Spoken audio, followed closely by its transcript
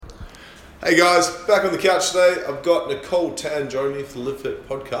Hey guys, back on the couch today. I've got Nicole Tan joining me for the Live Fit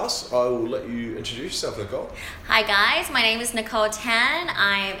podcast. I will let you introduce yourself, Nicole. Hi guys, my name is Nicole Tan.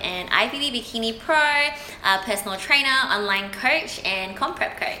 I'm an IFBB Bikini Pro, personal trainer, online coach, and comp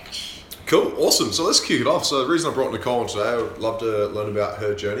prep coach. Cool, awesome. So let's kick it off. So the reason I brought Nicole on today, I would love to learn about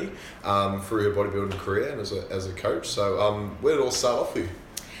her journey through her bodybuilding career and as a coach. So where did it all start off for you?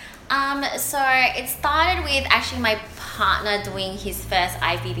 So it started with actually my partner doing his first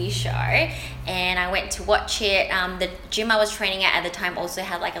IFBB show, and I went to watch it. The gym I was training at the time also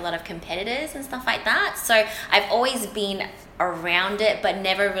had like a lot of competitors and stuff like that. So I've always been around it, but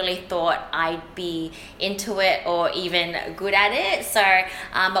never really thought I'd be into it or even good at it. So,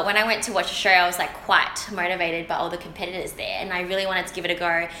 but when I went to watch the show, I was like quite motivated by all the competitors there, and I really wanted to give it a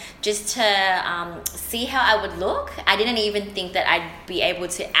go just to see how I would look. I didn't even think that I'd be able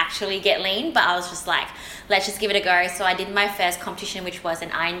to actually get lean, but I was just like, let's just give it a go. So I did my first competition, which was an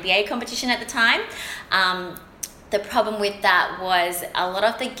INBA competition at the time. The problem with that was a lot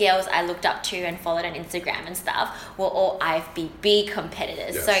of the girls I looked up to and followed on Instagram and stuff were all IFBB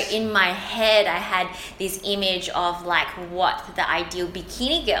competitors. Yes. So in my head, I had this image of like what the ideal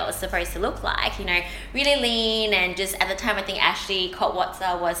bikini girl is supposed to look like, you know, really lean, and just at the time, I think Ashley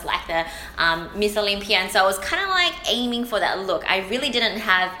Kotwatsa was like the Miss Olympia. And so I was kind of like aiming for that look. I really didn't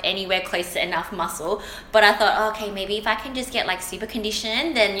have anywhere close to enough muscle, but I thought, okay, maybe if I can just get like super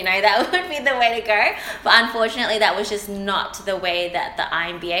conditioned, then, you know, that would be the way to go. But unfortunately, that was just not the way that the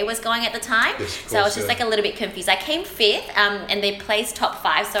INBA was going at the time. Yes, of course, so I was just like a little bit confused. I came fifth, and they placed top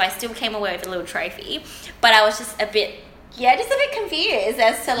 5, so I still came away with a little trophy. But I was just a bit confused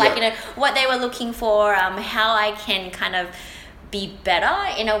as to like, you know, what they were looking for, how I can kind of be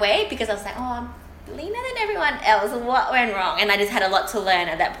better in a way, because I was like, oh, I'm leaner than everyone else. What went wrong? And I just had a lot to learn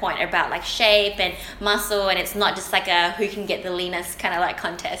at that point about like shape and muscle, and it's not just like a who can get the leanest kind of like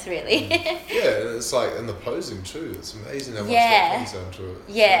contest, really. Yeah, it's like, and the posing too. It's amazing how much that comes down to it.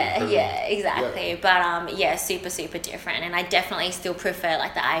 Yeah, exactly. Yeah. But super different, and I definitely still prefer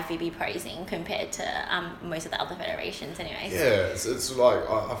like the IFBB posing compared to most of the other federations anyways. Yeah, it's like,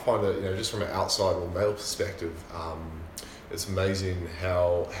 I find that, you know, just from an outside or male perspective, it's amazing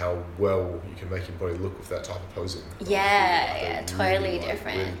how well you can make your body look with that type of posing. Totally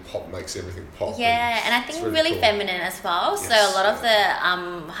different. Really pop, makes everything pop. Yeah, and I think really cool. Feminine as well. Yes, so a lot of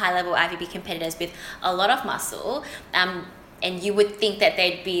the high-level IFBB competitors with a lot of muscle, and you would think that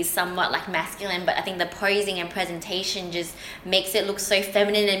they'd be somewhat like masculine, but I think the posing and presentation just makes it look so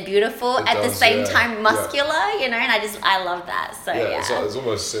feminine and beautiful the same time muscular, you know, and I love that. So it's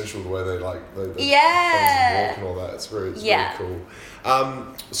almost essential the way they like the walk and all that. It's very cool.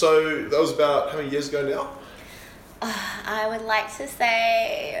 So that was about how many years ago now? I would like to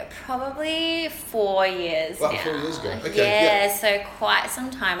say probably 4 years now. 4 years ago. Okay. So quite some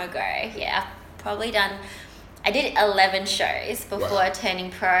time ago. Yeah, I've probably done. I did 11 shows before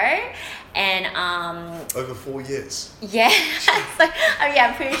turning pro, and over 4 years. Yeah, so,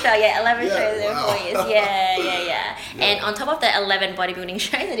 I'm pretty sure. 11 shows over 4 years. Yeah. And on top of the 11 bodybuilding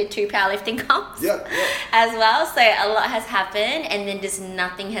shows, I did 2 powerlifting comps. As well. So a lot has happened, and then just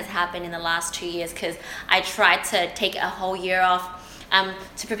nothing has happened in the last 2 years because I tried to take a whole year off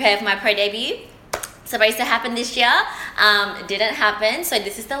to prepare for my pro debut. Supposed to happen this year, didn't happen. So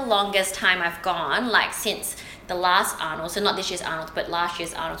this is the longest time I've gone, like since the last Arnold. So not this year's Arnold, but last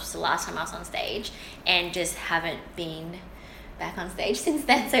year's Arnold was the last time I was on stage, and just haven't been back on stage since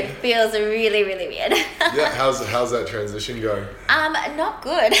then. So it feels really weird. How's that transition going? Not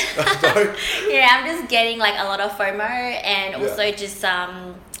good. I'm just getting like a lot of FOMO, and also just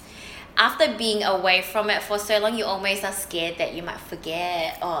after being away from it for so long, you almost are scared that you might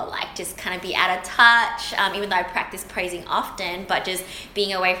forget or like just kind of be out of touch, even though I practice posing often, but just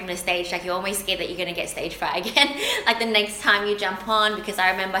being away from the stage, like you're almost scared that you're going to get stage fright again like the next time you jump on, because I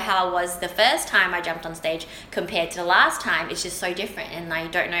remember how I was the first time I jumped on stage compared to the last time. It's just so different, and I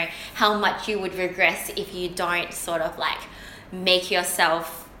don't know how much you would regress if you don't sort of like make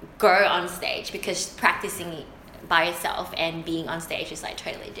yourself go on stage, because practicing by yourself and being on stage is like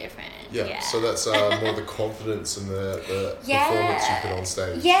totally different. So that's more the confidence and the performance you put on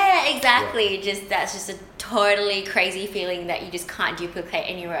stage. Exactly. That's just a totally crazy feeling that you just can't duplicate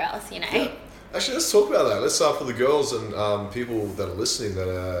anywhere else, you know. Actually, let's talk about that. Let's start for the girls and people that are listening that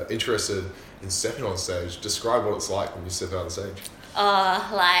are interested in stepping on stage. Describe what it's like when you step out on stage.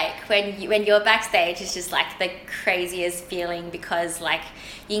 Like when you're backstage, it's just like the craziest feeling, because like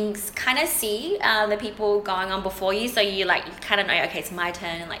you kind of see the people going on before you, so you kind of know, okay, it's my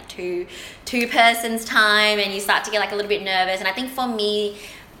turn in like two persons time, and you start to get like a little bit nervous. And I think for me,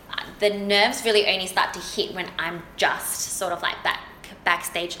 the nerves really only start to hit when I'm just sort of like that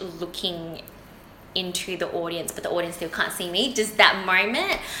backstage looking into the audience, but the audience still can't see me, just that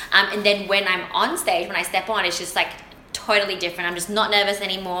moment. And then when I'm on stage, when I step on, it's just like totally different. I'm just not nervous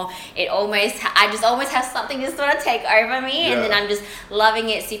anymore. I just always have something just sort of take over me, and then I'm just loving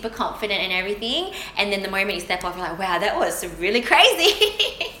it, super confident and everything. And then the moment you step off, you're like, wow, that was really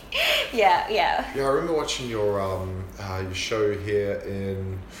crazy. Yeah, I remember watching your show here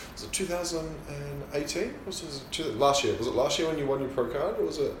in, was it 2018? Last year? Was it last year when you won your pro card, or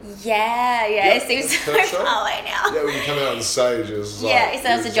was it? Yeah, it seems so far away now. Yeah, when you come out on stage, it was so it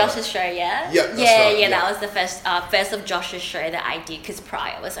was a Josh's show, yeah? Yeah, that's right. Yeah, that was the first of Josh's show that I did, because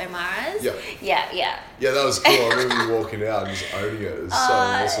prior was Omara's. Yeah, that was cool. I remember you walking out and just owning it. It was so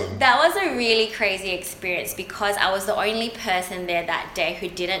awesome. That was a really crazy experience, because I was the only person there that day who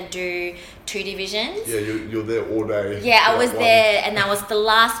didn't do 2 divisions. Yeah, you're there all day. Yeah, I was there, and I was the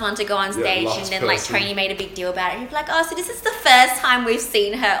last one to go on stage, and then like person. Tony made a big deal about it. He'd be like, oh, so this is the first time we've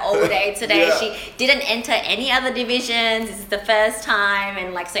seen her all day today. She didn't enter any other divisions. This is the first time.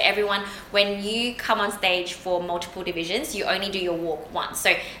 And like, so everyone, when you come on stage for multiple divisions, you only do your walk once.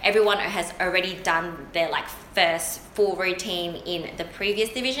 So everyone has already done their like first full routine in the previous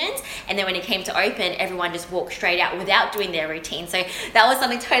divisions, and then when it came to open, everyone just walked straight out without doing their routine. So that was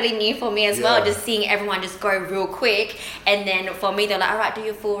something totally new for me as well, just seeing everyone just go real quick. And then for me, they're like, all right, do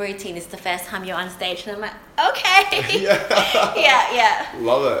your full routine. It's the first time you're on stage. And I'm like, okay. Yeah.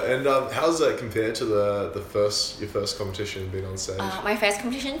 Love it. And how does that compare to your first competition being on stage? My first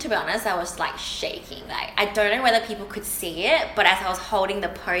competition, to be honest, I was like shaking. Like, I don't know whether people could see it, but as I was holding the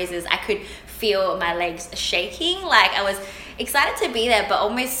poses, I could feel my legs shaking. Like, I was excited to be there, but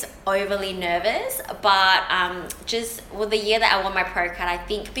almost overly nervous. But the year that I won my pro card, I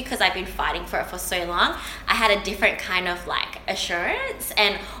think because I've been fighting for it for so long, I had a different kind of like assurance.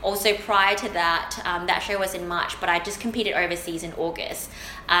 And also prior to that, that show was in March, but I just competed overseas in August.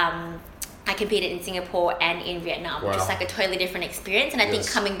 I competed in Singapore and in Vietnam, which is like a totally different experience. And I think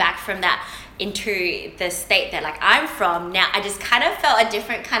coming back from that into the state that like I'm from now, I just kind of felt a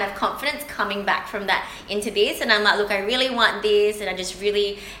different kind of confidence coming back from that into this. And I'm like, look, I really want this. And I just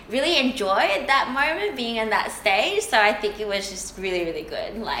really, really enjoyed that moment being on that stage. So I think it was just really, really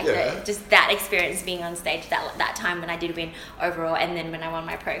good. Like just that experience being on stage that time when I did win overall. And then when I won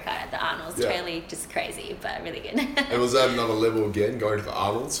my pro card at the Arnold's, totally just crazy, but really good. And was that another level again, going to the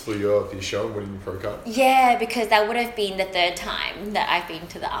Arnold's for your show and winning your pro card? Yeah, because that would have been the 3rd time that I've been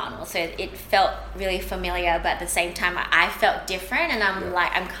to the Arnold. So it felt really familiar, but at the same time I felt different. And I'm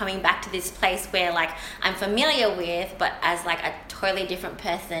like, I'm coming back to this place where like I'm familiar with, but as like a totally different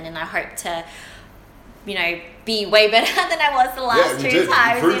person. And I hope to, be way better than I was the last 2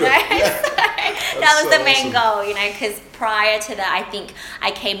 times, So that was the main goal, because prior to that, I think I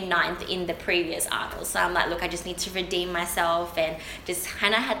came 9th in the previous Arnold. So I'm like, look, I just need to redeem myself, and just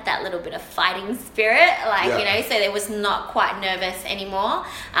kind of had that little bit of fighting spirit, so it was not quite nervous anymore,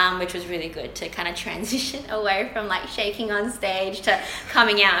 which was really good to kind of transition away from like shaking on stage to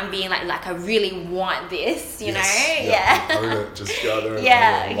coming out and being like I really want this, you know? Just go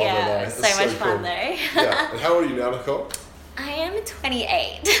there and so much fun though. And how old are you now, Nicole? I am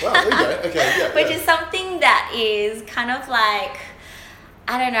 28. Wow, there you go. Okay, Which is something that is kind of like,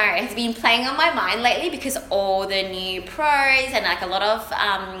 I don't know, it's been playing on my mind lately, because all the new pros and like a lot of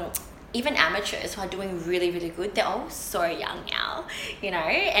even amateurs who are doing really, really good, they're all so young now,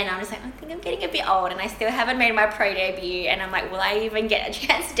 and I'm just like, I think I'm getting a bit old, and I still haven't made my pro debut, and I'm like, will I even get a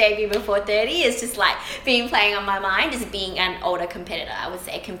chance to debut before 30? It's just like playing on my mind, just being an older competitor, I would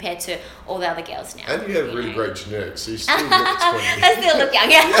say, compared to all the other girls now. And you have really great genetics, so you still look 20. I still look young,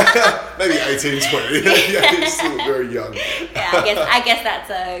 Maybe 18, 20. You still look very young. I guess that's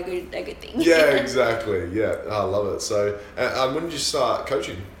a good thing. Yeah, exactly. Yeah, I love it. So, when did you start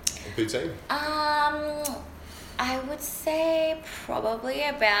coaching? PT? I would say probably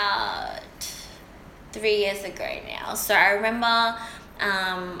about 3 years ago now. So I remember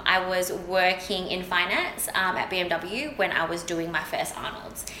I was working in finance at BMW when I was doing my first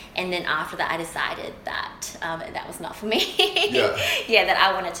Arnold's. And then after that, I decided that that was not for me. That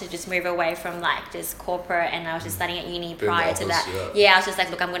I wanted to just move away from like just corporate, and I was just studying at uni prior to that. I was just like,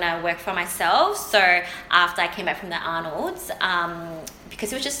 look, I'm going to work for myself. So after I came back from the Arnold's,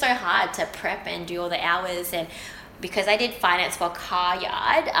 because it was just so hard to prep and do all the hours, and because I did finance for a car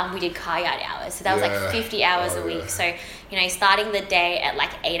yard, we did car yard hours. So that was like 50 hours a week. So, starting the day at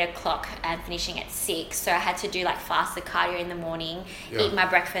like 8 o'clock and finishing at 6. So I had to do like faster cardio in the morning, eat my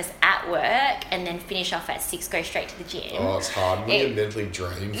breakfast at work, and then finish off at 6, go straight to the gym. Oh, it's hard. When you're mentally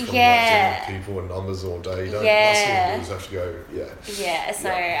drained from dealing with people and numbers all day, you don't last thing you do is have to go, so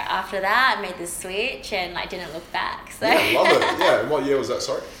after that, I made the switch and like didn't look back. So yeah, love it. Yeah, and what year was that,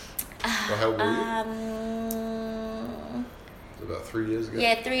 sorry? Or how old were you? About 3 years ago?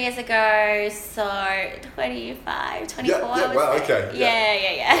 Yeah, 3 years ago, so 25, 24. Yeah, wow, okay.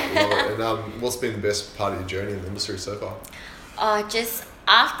 Yeah. Love it. And what's been the best part of your journey in the industry so far? Just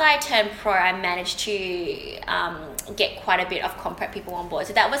after I turned pro, I managed to get quite a bit of comp prep people on board.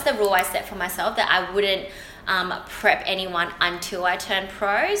 So that was the rule I set for myself, that I wouldn't prep anyone until I turned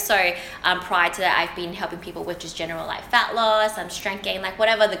pro. So prior to that, I've been helping people with just general like fat loss, strength gain, like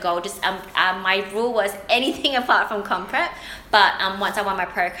whatever the goal. Just my rule was anything apart from comp prep. But once I won my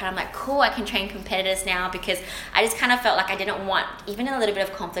pro card, I'm like, cool, I can train competitors now, because I just kind of felt like I didn't want even a little bit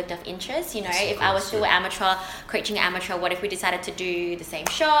of conflict of interest. If I was still amateur, coaching amateur, what if we decided to do the same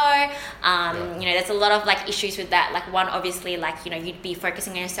show? There's a lot of like issues with that. Like one, obviously, like, you'd be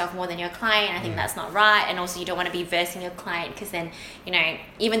focusing on yourself more than your client. I think that's not right. And also you don't want to be versing your client, because then,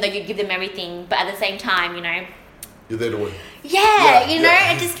 even though you give them everything, but at the same time, you're there to win.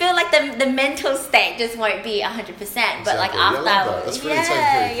 I just feel like the mental state just won't be 100%. But like after that's really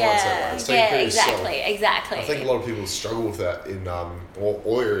taking exactly. I think a lot of people struggle with that in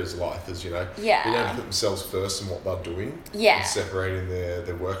all areas of life, is being able to put themselves first in what they're doing, and separating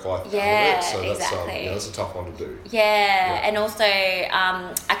their work life out of it. So that's a tough one to do. And also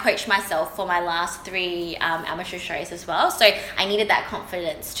I coached myself for my last 3 amateur shows as well, so I needed that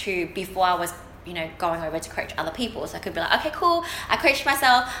confidence too before I was going over to coach other people. So I could be like, okay, cool, I coached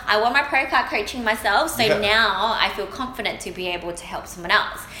myself, I won my pro card coaching myself, so now I feel confident to be able to help someone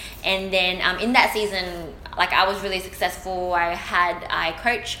else. And then in that season, like, I was really successful. I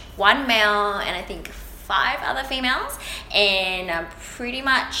coached 1 male and I think 5 other females, and pretty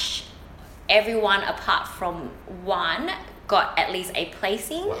much everyone apart from 1 got at least a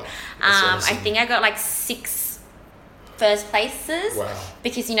placing. Wow. Awesome. I think I got like 6 first places,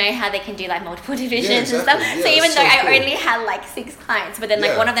 because how they can do like multiple divisions and stuff. So even though I only had like 6 clients, but then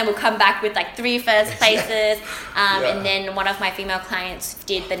like one of them will come back with like 3 first places, and then one of my female clients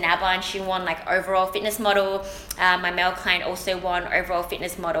did the NABA and she won like overall fitness model. My male client also won overall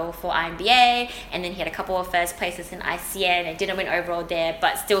fitness model for IMBA, and then he had a couple of first places in ICN and didn't win overall there,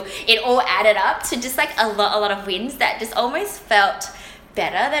 but still it all added up to just like a lot of wins that just almost felt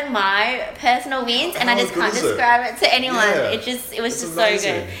better than my personal wins, and I just can't describe it to anyone. It was just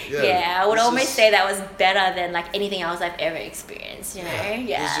amazing. So good. I would almost say that was better than like anything else I've ever experienced.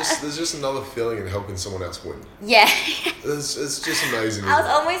 There's just another feeling in helping someone else win. It's just amazing. I was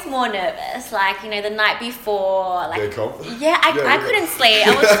almost more nervous, like the night before, like I couldn't sleep.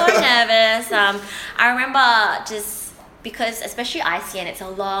 I was so nervous. I remember just, because especially ICN, it's a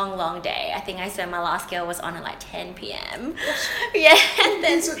long day. I think I said my last scale was on at like 10 p.m. And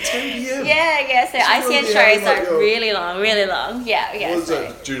then it's at 10 p.m. So ICN shows are really long. Was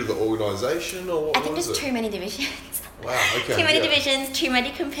that due to the organisation, or what? I think there's too many divisions. Wow, okay. Too many divisions, too many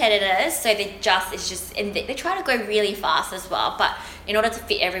competitors, so and they try to go really fast as well, but in order to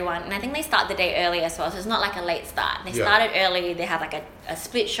fit everyone, and I think they start the day early as well, so it's not like a late start. They started early, they have like a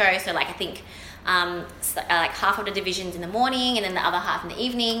split show, so like I think like half of the divisions in the morning and then the other half in the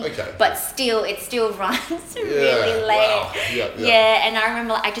evening. But it still runs really late. Wow. And I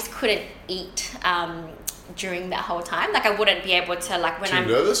remember I just couldn't eat during that whole time. Like I wouldn't be able to, like when I'm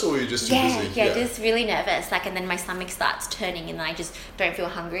nervous, or were you just too busy? Just really nervous. Like, and then my stomach starts turning and I just don't feel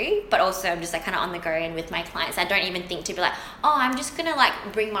hungry. But also I'm just like kind of on the go, and with my clients I don't even think to be like, oh, I'm just gonna like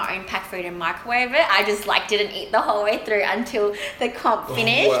bring my own packed food and microwave it. I just like didn't eat the whole way through until the comp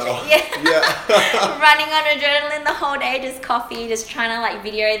finished. Running on adrenaline the whole day, just coffee, just trying to like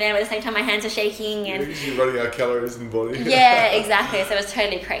video them, at the same time my hands are shaking, and you're running out of calories in the body. Exactly. So it was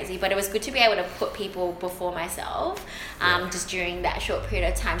totally crazy, but it was good to be able to put people before myself just during that short period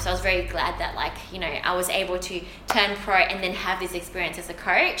of time. So I was very glad that I was able to turn pro and then have this experience as a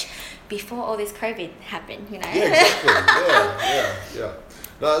coach before all this COVID happened, Exactly.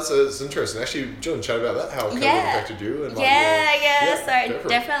 No, it's interesting. Actually, do you want to chat about that? How COVID affected you? And So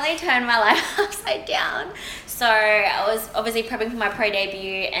definitely turned my life upside down. So I was obviously prepping for my pro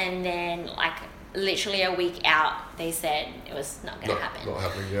debut, and then literally a week out, they said it was not going to happen. Not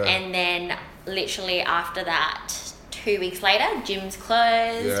happening, And then literally after that, 2 weeks later, gyms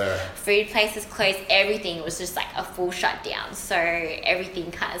closed, food places closed, everything was just like a full shutdown. So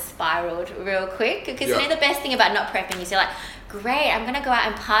everything kind of spiraled real quick. Because you know, the best thing about not prepping is you're like, great, I'm gonna go out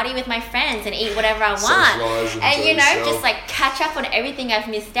and party with my friends and eat whatever I want, and you know, just like catch up on everything I've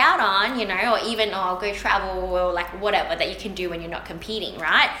missed out on, you know, or even I'll go travel or like whatever that you can do when you're not competing,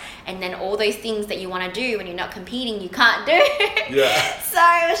 right? And then all those things that you want to do when you're not competing, you can't do. So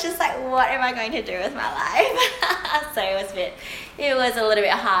it was just like, what am I going to do with my life? So it was a little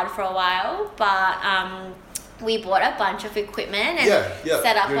bit hard for a while, but we bought a bunch of equipment and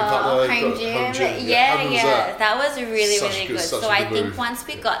set up a home gym. That was really good. So I think once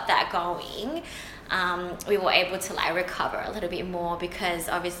we got that going, we were able to like recover a little bit more, because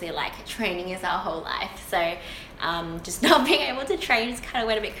obviously like training is our whole life. So just not being able to train just kind of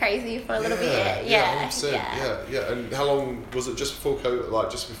went a bit crazy for a little bit. Yeah. And how long was it? Just before COVID,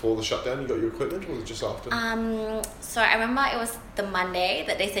 like just before the shutdown, you got your equipment, or was it just after? So I remember it was the Monday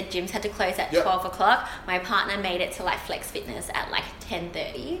that they said gyms had to close at 12 o'clock. My partner made it to like Flex Fitness at like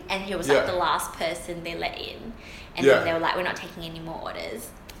 10:30, and he was like the last person they let in, and then they were like, we're not taking any more orders.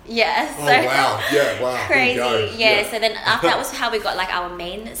 Yeah. So wow. Crazy. So then after that was how we got like our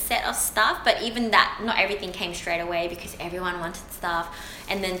main set of stuff. But even that, not everything came straight away because everyone wanted stuff.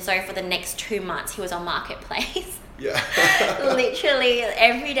 And then so for the next 2 months, he was on Marketplace. Literally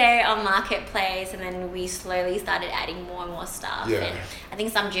every day on Marketplace, and then we slowly started adding more and more stuff. And I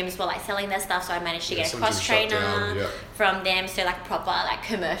think some gyms were like selling their stuff, so I managed to get a cross trainer from them, so like proper like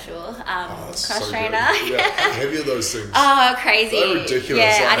commercial cross trainer. How heavy are those things? Oh, crazy! They're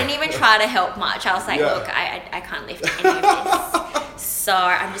ridiculous. I didn't even try to help much. I was like, look, I can't lift any of this, so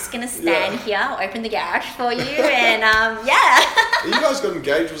I'm just gonna stand here. I'll open the garage for you, and You guys got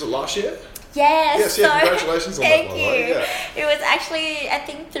engaged? Was it last year? Yes, so congratulations on that. Thank you. It was actually, I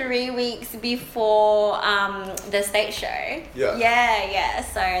think, 3 weeks before the state show.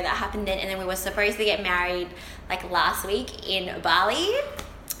 So that happened then, and then we were supposed to get married like last week in Bali.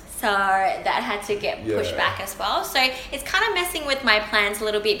 So that had to get pushed back as well. So it's kind of messing with my plans a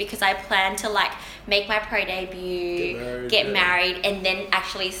little bit, because I plan to like make my pro debut, get married, and then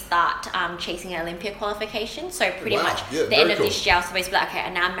actually start chasing an Olympia qualification. So pretty much the end of this year, I was supposed to be like,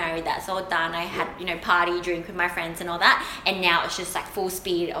 okay, now I'm married, that's all done. I had, you know, party, drink with my friends and all that. And now it's just like full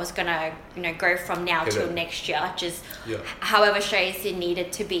speed. I was going to, you know, go from now till next year, just however shows it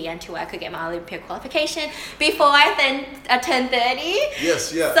needed to be until I could get my Olympia qualification before I then turn 30.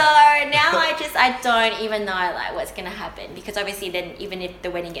 So now I don't even know like what's gonna happen, because obviously then even if the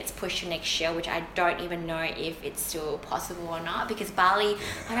wedding gets pushed to next year, which I don't even know if it's still possible or not, because Bali,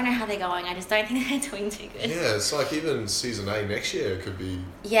 I don't know how they're going. I just don't think they're doing too good. It's like even season A next year could be.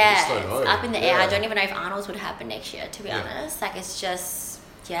 It's up in the air. I don't even know if Arnold's would happen next year, to be honest. Like it's just.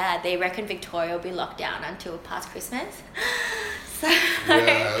 They reckon Victoria will be locked down until past Christmas. So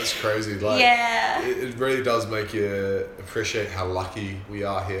that's crazy. Like, it really does make you appreciate how lucky we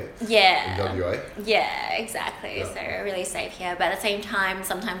are here. In WA. Exactly. So we're really safe here, but at the same time,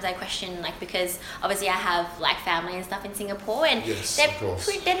 sometimes I question, like, because obviously I have like family and stuff in Singapore, and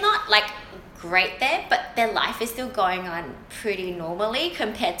they're not like great there, but their life is still going on pretty normally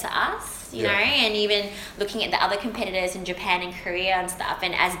compared to us, you know, and even looking at the other competitors in Japan and Korea and stuff,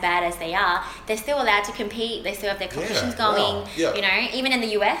 and as bad as they are, they're still allowed to compete. They still have their competitions going, you know, even in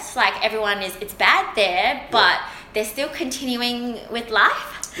the US, like everyone is, it's bad there, but they're still continuing with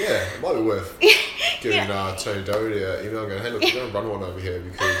life. It might be worth giving Tony Doherty an email going, hey, look, we're going to run one over here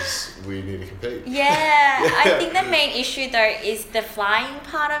because we need to compete. I think the main issue though is the flying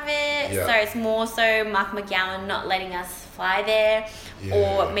part of it. So it's more so Mark McGowan not letting us fly there,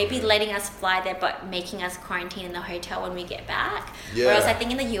 or maybe letting us fly there but making us quarantine in the hotel when we get back. Whereas I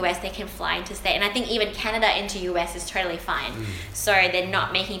think in the US they can fly into state, and I think even Canada into US is totally fine. So they're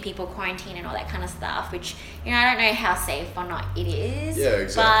not making people quarantine and all that kind of stuff, which, you know, I don't know how safe or not it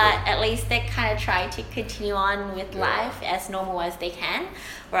is. But at least they're kind of trying to continue on with life as normal as they can.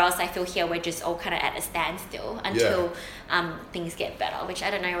 Whereas I feel here we're just all kind of at a standstill until things get better, which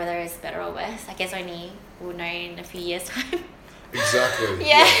I don't know whether it's better or worse. I guess only we'll know in a few years' time. Exactly.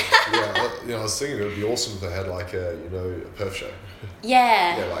 You know, I was thinking it would be awesome if they had like a, you know, a Perth show. All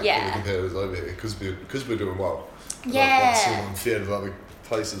the competitors over here, because we're doing well. Like some unfair to other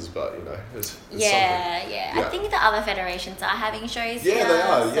places, but you know, it's something. I think the other federations are having shows. They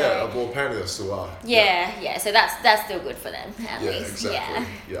are. Well, apparently they still are. So that's still good for them at least. Exactly.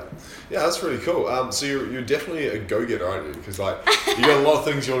 Yeah, that's really cool. So you're definitely a go-getter, aren't you? Because like you got a lot of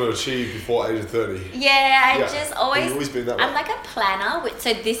things you want to achieve before age of 30. I just always been that way. I'm like a planner,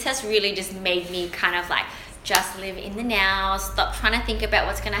 so this has really just made me kind of like just live in the now, stop trying to think about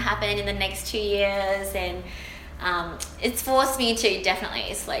what's going to happen in the next 2 years, and it's forced me to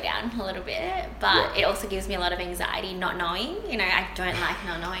definitely slow down a little bit, but it also gives me a lot of anxiety not knowing. You know, I don't like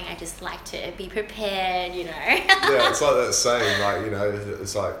not knowing. I just like to be prepared, you know. Yeah, it's like that saying, like, you know,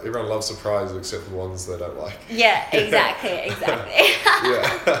 it's like everyone loves surprises except for the ones they don't like. Yeah, exactly.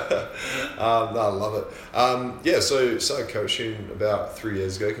 Yeah. No, I love it. So started coaching about 3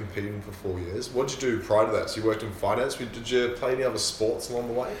 years ago, competing for 4 years. What did you do prior to that? So you worked in finance. Did you play any other sports along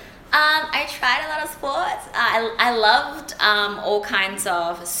the way? I tried a lot of sports. I loved all kinds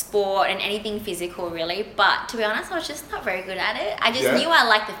of sport and anything physical, really. But to be honest, I was just not very good at it. I just knew I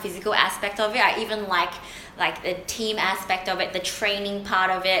liked the physical aspect of it. I even like the team aspect of it, the training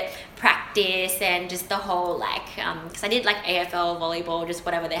part of it, practice, and just the whole because I did like AFL, volleyball, just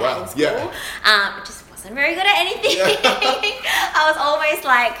whatever they had in school. Yeah. Just wasn't very good at anything. I was always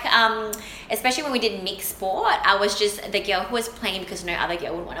like, especially when we did mixed sport, I was just the girl who was playing because no other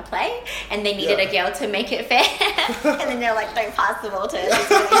girl would want to play, and they needed a girl to make it fair. And then they're like, don't pass the ball to her.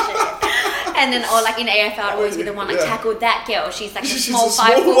 And then, or like in AFL, I'd always be the one tackled that girl. She's like a small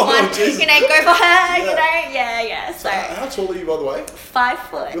 5'1", you know, go for her, you know. Yeah. So how tall are you, by the way? 5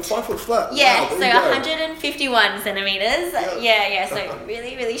 foot. You're 5 foot flat. Yeah, wow, so 151 centimeters. Yeah. So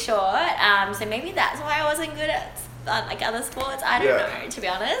really, really short. So maybe that's why I wasn't good at like other sports. I don't know, to be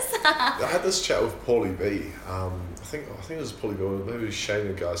honest. I had this chat with Paulie B. I think it was Paulie B, maybe it was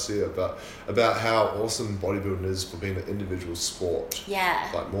Shane Garcia, but about how awesome bodybuilding is for being an individual sport. Yeah.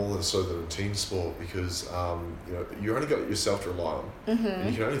 Like more than so than a team sport, because you know, you only got yourself to rely on, and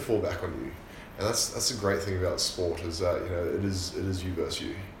you can only fall back on you. And that's the great thing about sport, is that, you know, it is you versus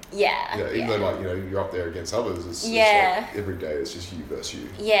you. Even though, like, you know, you're up there against others, it's like every day it's just you versus you.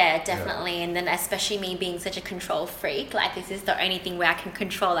 Yeah, definitely. And then especially me being such a control freak, like this is the only thing where I can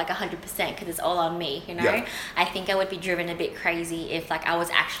control like 100% because it's all on me, you know. I think I would be driven a bit crazy if like I was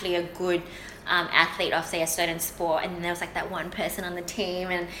actually a good athlete of, say, a certain sport, and then there was like that one person on the team,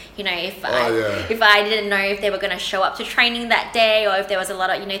 and you know, if I didn't know if they were going to show up to training that day, or if there was a lot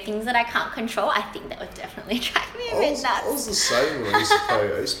of, you know, things that I can't control, I think that would definitely drive me a bit nuts. I was the same when I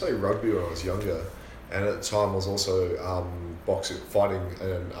used to play rugby when I was younger, and at the time I was also fighting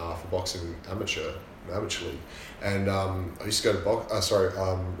for boxing amateurly. And I used to go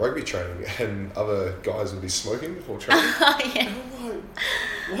to rugby training, and other guys would be smoking before training. Oh, yeah. And I'm like,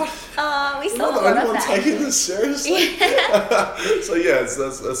 what? Oh, we saw a lot of that. Taking this seriously? Yeah. So yeah,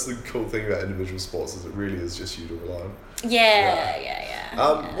 that's the cool thing about individual sports, is it really is just you to rely on.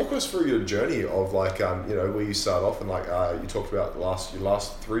 Yeah. Walk us through your journey of like, you know, where you start off, and like you talked about your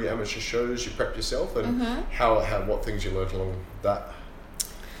last 3 amateur shows, you prepped yourself, and what things you learned along that.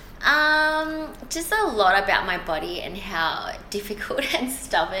 Just a lot about my body and how difficult and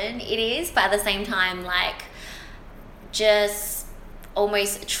stubborn it is, but at the same time, like, just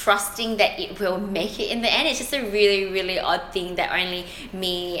almost trusting that it will make it in the end. It's just a really, really odd thing that only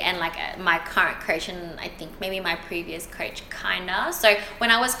me and like my current coach, and I think maybe my previous coach kinda. So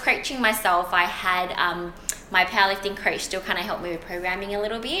when I was coaching myself, I had my powerlifting coach still kind of helped me with programming a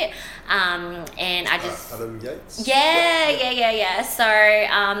little bit, and I just Adam Yates. Yeah.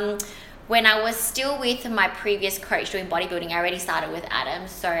 So when I was still with my previous coach doing bodybuilding, I already started with Adam.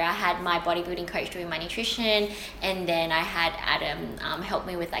 So I had my bodybuilding coach doing my nutrition, and then I had Adam help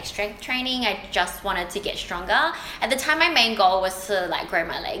me with like strength training. I just wanted to get stronger. At the time, my main goal was to like grow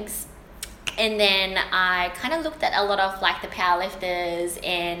my legs. And then I kind of looked at a lot of like the powerlifters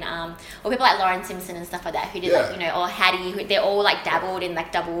and or people like Lauren Simpson and stuff like that who did like, you know, or Hattie, who they're all like dabbled in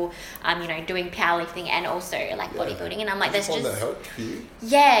like double you know, doing powerlifting and also like bodybuilding, and I'm like, there's just that helped for you?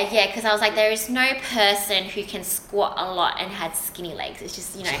 Yeah, because I was like, there is no person who can squat a lot and had skinny legs. It's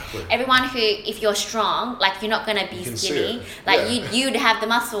just, you know, everyone who, if you're strong, like you're not gonna be skinny, like you'd have the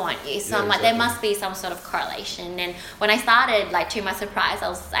muscle on you. So I'm like, there must be some sort of correlation. And when I started, like, to my surprise, I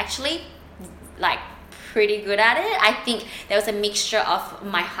was actually like pretty good at it. I think there was a mixture of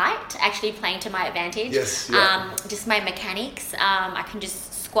my height actually playing to my advantage. Just my mechanics. I can just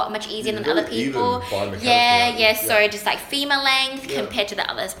squat much easier than other people. So just like femur length compared to the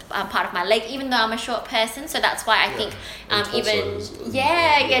other part of my leg, even though I'm a short person. So that's why I think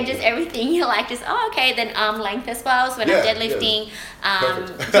just everything. You're like, just then arm length as well. So when I'm deadlifting,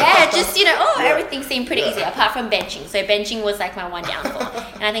 just, you know, everything seemed pretty easy apart from benching. So benching was like my one downfall,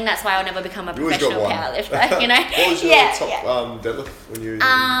 and I think that's why I'll never become a professional powerlifter. You know, what was your top deadlift when you?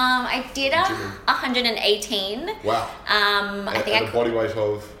 I did 118. Wow. I think a body weight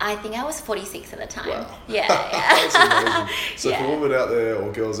of. I think I was 46 at the time. Wow. Yeah. That's amazing. So for women out there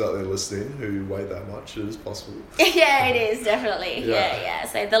or girls out there listening who weigh that much, it is possible. Yeah, it is, definitely. Yeah.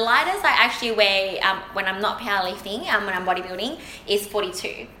 So the lightest I actually weigh when I'm not powerlifting, when I'm bodybuilding, is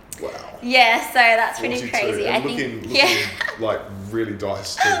 42. Wow. Yeah, so that's pretty crazy. And looking like really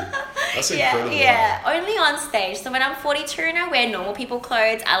diced too. That's incredible. Yeah, only on stage. So when I'm 42 and I wear normal people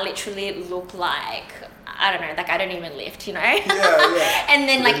clothes, I literally look like, I don't know, like I don't even lift, you know? Yeah. And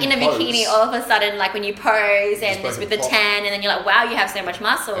then like in a bikini, all of a sudden, like when you pose and it's with the tan, and then you're like, wow, you have so much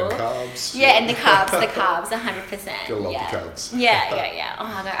muscle. And carbs. Yeah, and the carbs, 100%. Gotta love the carbs. Yeah. Oh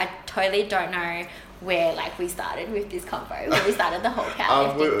my God, I totally don't know where like we started with this convo, where we started the whole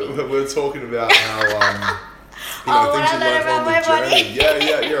powerlifting thing. We're talking about how things you learned on the journey.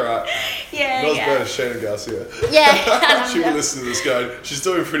 Yeah, you're right. Yeah, Not as bad as Shannon Garcia. Yeah. She will listen to this going, she's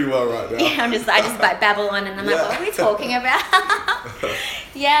doing pretty well right now. Yeah, I just like babble on and I'm like, what are we talking about?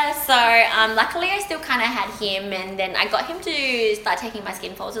 Yeah, so luckily I still kind of had him, and then I got him to start taking my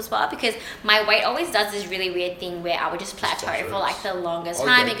skin folds as well, because my weight always does this really weird thing where I would just plateau for like the longest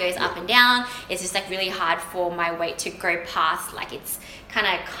time. It goes up and down. It's just like really hard for my weight to go past like its kind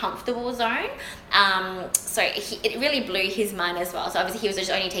of comfortable zone. So it really blew his mind as well. So obviously he was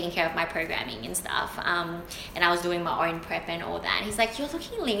just only taking care of my programming and stuff, and I was doing my own prep and all that, and he's like, you're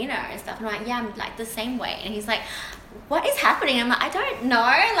looking leaner and stuff, and I'm like, yeah, I'm like the same weight. And he's like, what is happening? I'm like, I don't know,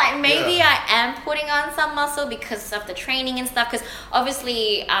 like maybe I am putting on some muscle because of the training and stuff, because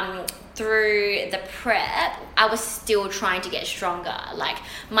obviously through the prep I was still trying to get stronger. Like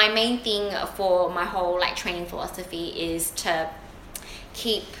my main thing for my whole like training philosophy is to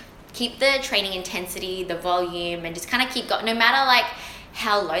keep the training intensity, the volume, and just kind of keep going, no matter like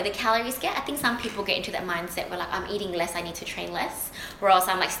how low the calories get. I think some people get into that mindset where like, I'm eating less, I need to train less, whereas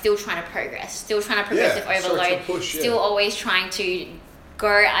I'm like still trying to progress with overload, still always trying to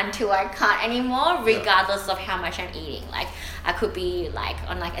go until I can't anymore, regardless of how much I'm eating. Like I could be like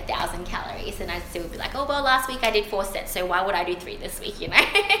on like 1,000 calories and I'd still be like, oh well, last week I did 4 sets, so why would I do 3 this week, you know?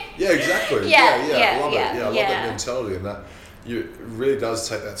 Yeah, exactly. I love that mentality, and that it really does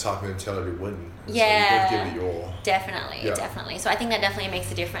take that type of mentality to win. So you've got to give it your... Definitely. So I think that definitely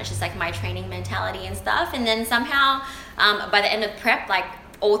makes a difference, just like my training mentality and stuff. And then somehow by the end of prep, like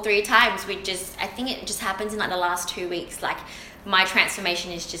all 3 times, I think it just happens in like the last 2 weeks, like my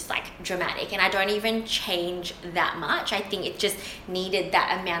transformation is just like dramatic, and I don't even change that much. I think it just needed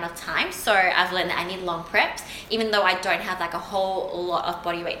that amount of time. So I've learned that I need long preps, even though I don't have like a whole lot of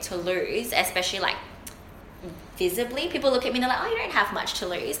body weight to lose, especially like visibly. People look at me and they're like, oh, you don't have much to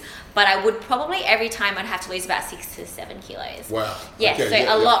lose, but I would probably every time I'd have to lose about 6 to 7 kilos. Wow. Yeah, okay,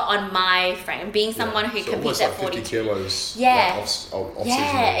 so a lot on my frame, being someone who competes at 42 kilos.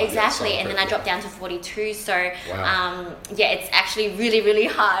 Exactly. And then I dropped down to 42, so it's actually really, really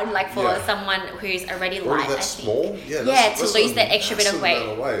hard, like for someone who's already light, that small? To lose that extra bit of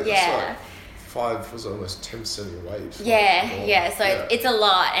weight. Yeah. 5 was almost 10% of your weight. So it's a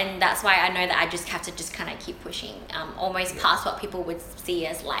lot, and that's why I know that I just have to just kind of keep pushing, almost past what people would see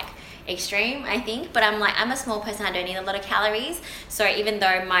as like extreme, I think. But I'm a small person, I don't need a lot of calories, so even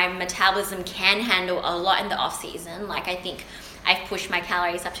though my metabolism can handle a lot in the off season, like I think I've pushed my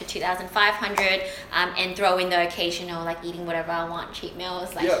calories up to 2,500, and throw in the occasional like eating whatever I want, cheat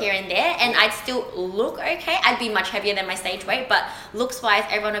meals here and there, and I'd still look okay. I'd be much heavier than my stage weight, but looks wise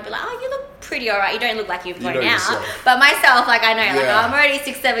everyone would be like, oh, you look pretty alright, you don't look like you've grown out. Yourself. But myself, like I know, like I'm already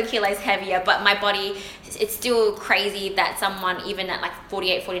 6-7 kilos heavier, but my body, it's still crazy that someone even at like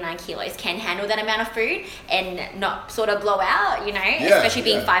 48-49 kilos can handle that amount of food and not sort of blow out, you know, especially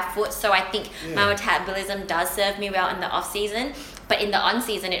being 5 foot. So I think my metabolism does serve me well in the off season, but in the on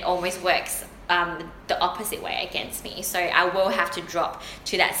season it almost works the opposite way against me. So I will have to drop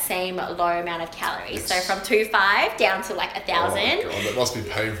to that same low amount of calories. So from 2,500 down to like 1,000. Oh my God, that must be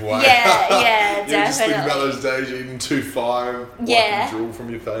painful. Yeah, definitely. Just think about those days you're eating 2,500, wiping drool from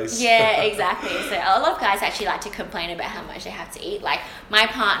your face. Yeah, exactly. So a lot of guys actually like to complain about how much they have to eat. Like my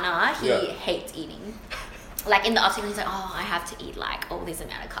partner, he hates eating. Like in the off season, he's like, oh, I have to eat like all this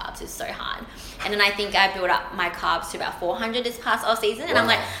amount of carbs. It's so hard. And then I think I built up my carbs to about 400 this past off season, and I'm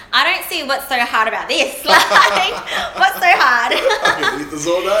like, I don't see what's so hard about this. Like, what's so hard? I can eat this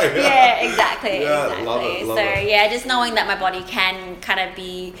all day. Yeah, exactly. Love it. So just knowing that my body can kind of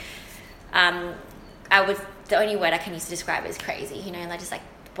be, the only word I can use to describe it is crazy. You know, like just like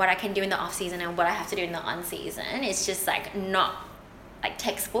what I can do in the off season and what I have to do in the on season. It's just like not like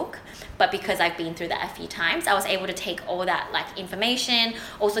textbook, but because I've been through that a few times, I was able to take all that like information,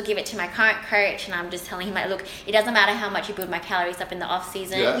 also give it to my current coach, and I'm just telling him like, look, it doesn't matter how much you build my calories up in the off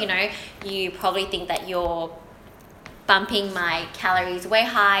season, you know, you probably think that you're bumping my calories way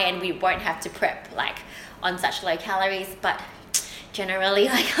high and we won't have to prep like on such low calories, but generally,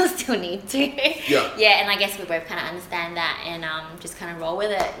 like, I'll still need to. Yeah. Yeah, and I guess we both kind of understand that and just kind of roll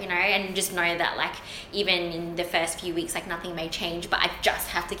with it, you know, and just know that, like, even in the first few weeks, like, nothing may change, but I just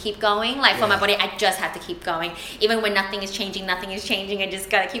have to keep going. Like, for my body, I just have to keep going. Even when nothing is changing, I just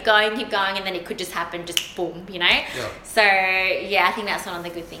got to keep going, and then it could just happen, just boom, you know? Yeah. So, yeah, I think that's one of the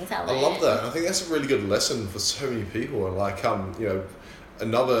good things I learned. I love that. I think that's a really good lesson for so many people. And, like, you know,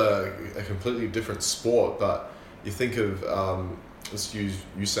 a completely different sport, but you think of, let's use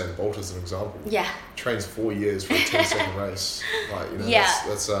Usain Bolt as an example. Yeah. Trains 4 years for a 10-second race. Like, you know,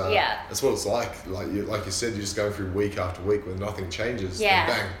 that's what it's like. Like you said, you're just going through week after week when nothing changes. Yeah. And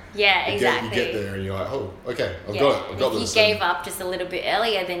bang. Yeah, exactly. You get there and you're like, oh, okay, I've got it. I've got this. If you gave up just a little bit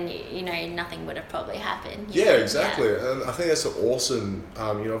earlier, then you know nothing would have probably happened. Yeah, exactly. Yeah. And I think that's awesome.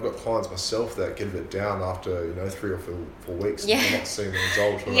 You know, I've got clients myself that get a bit down after, you know, 3 or 4 weeks. Yeah. And not seeing the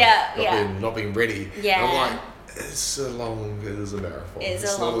result. Or not being ready. Yeah. And I'm like, it is a marathon.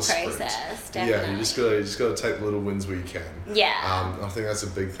 It's a long process, definitely. Yeah, you just got to take the little wins where you can. Yeah. I think that's a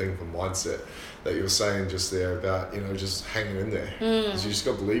big thing for mindset that you were saying just there about, you know, just hanging in there. Because you just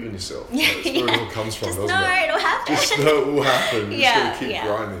got to believe in yourself. That's where it all comes from, doesn't it? It'll happen. Just know it will happen. You just got to keep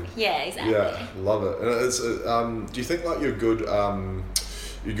grinding. Yeah, exactly. Yeah, love it. And it's, do you think like your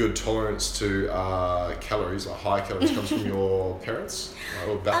good tolerance to calories, like high calories, comes from your parents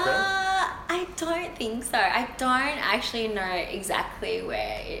or background? I don't think so. I don't actually know exactly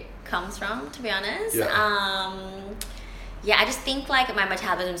where it comes from, to be honest. Yeah, I just think like my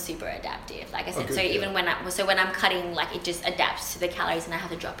metabolism is super adaptive. Like I said, even when I'm cutting, like it just adapts to the calories and I have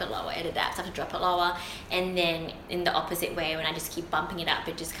to drop it lower. It adapts, I have to drop it lower. And then in the opposite way, when I just keep bumping it up,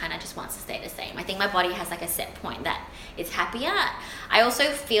 it just kind of just wants to stay the same. I think my body has like a set point that it's happy at. I also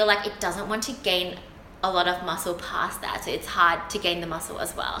feel like it doesn't want to gain a lot of muscle past that, so it's hard to gain the muscle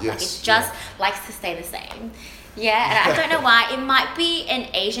as well. Yes, like it just likes to stay the same. Yeah, and I don't know why. It might be an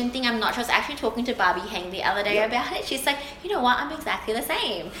Asian thing. I'm not sure. I was actually talking to Barbie Heng the other day about it. She's like, you know what? I'm exactly the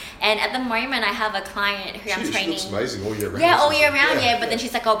same. And at the moment, I have a client who I'm training. She looks amazing all year round. Yeah, all year round. Yeah, but then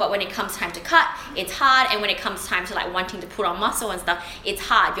she's like, oh, but when it comes time to cut, it's hard. And when it comes time to like wanting to put on muscle and stuff, it's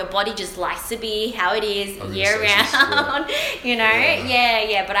hard. Your body just likes to be how it is year round. You know?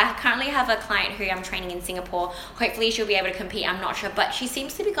 Yeah. But I currently have a client who I'm training in Singapore. Hopefully, she'll be able to compete. I'm not sure, but she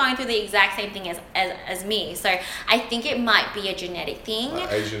seems to be going through the exact same thing as me. So I think it might be a genetic thing.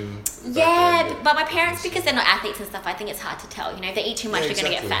 Like Asian. Yeah, but my parents, because they're not athletes and stuff, I think it's hard to tell. You know, if they eat too much, they're going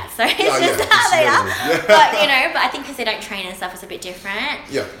to get fat. So it's just how they are. Yeah. But, you know, I think because they don't train and stuff, it's a bit different.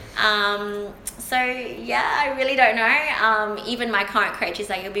 Yeah. So, yeah, I really don't know. Even my current coach is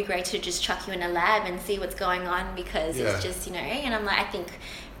like, it'll be great to just chuck you in a lab and see what's going on because it's just, you know, and I'm like, I think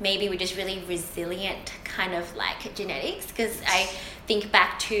maybe we're just really resilient kind of like genetics because I think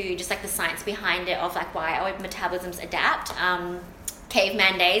back to just like the science behind it of like why our metabolisms adapt.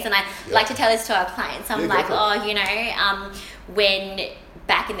 Caveman days, and I like to tell this to our clients. I'm like, you know, when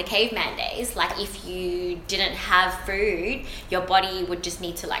back in the caveman days, like if you didn't have food, your body would just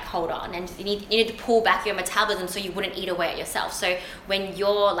need to like hold on, and you need to pull back your metabolism so you wouldn't eat away at yourself. So when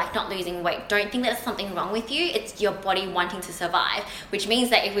you're like not losing weight, don't think that there's something wrong with you. It's your body wanting to survive, which means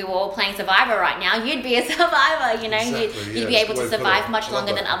that if we were all playing Survivor right now, you'd be a survivor. You know, you'd be able to survive much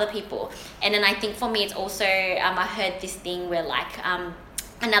longer than other people. And then I think for me, it's also I heard this thing where like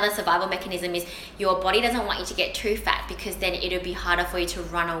another survival mechanism is your body doesn't want you to get too fat because then it'll be harder for you to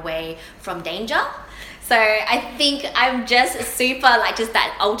run away from danger. So I think I'm just super like just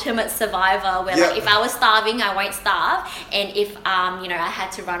that ultimate survivor where like if I was starving, I won't starve. And if you know, I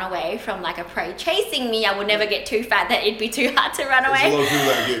had to run away from like a prey chasing me, I would never get too fat that it'd be too hard to run away. There's a lot of people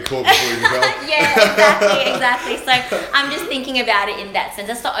that get caught before you go. Yeah, exactly. So I'm just thinking about it in that sense.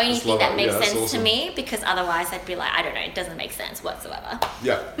 That's the only thing that makes sense to me because otherwise I'd be like, I don't know, it doesn't make sense whatsoever.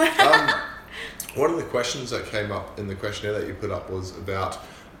 Yeah. One of the questions that came up in the questionnaire that you put up was about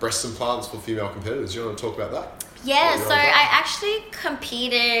breast implants for female competitors. You want to talk about that? Yeah, so I actually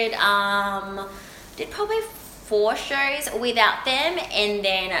competed, did probably 4 shows without them and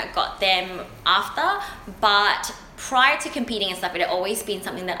then got them after, but prior to competing and stuff, it had always been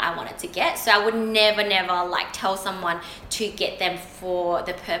something that I wanted to get. So I would never like tell someone to get them for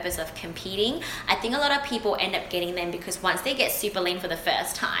the purpose of competing. I think a lot of people end up getting them because once they get super lean for the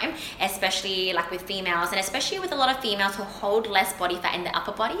first time, especially like with females and especially with a lot of females who hold less body fat in the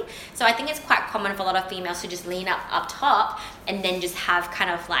upper body. So I think it's quite common for a lot of females to just lean up top and then just have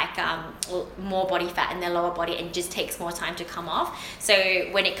kind of like more body fat in their lower body and just takes more time to come off. So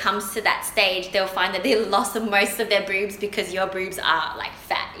when it comes to that stage, they'll find that they lost the most of their boobs because your boobs are like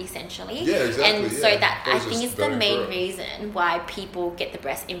fat essentially. Yeah, exactly. And so that I think is the main reason why people get the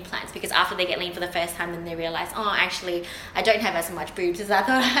breast implants, because after they get lean for the first time, then they realize, oh, actually I don't have as much boobs as I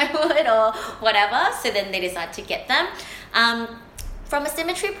thought I would, or whatever. So then they decide to get them. From a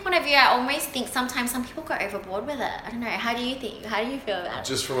symmetry point of view, I almost think sometimes some people go overboard with it. I don't know. How do you think? How do you feel about it?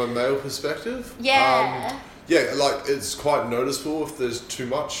 Just from a male perspective? Yeah. Yeah, like it's quite noticeable if there's too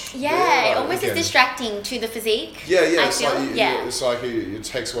much. Yeah, there. It almost is distracting to the physique. Yeah, it's like it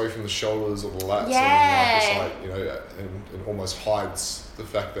takes away from the shoulders or the lats. Yeah. And like, it's like, it almost hides the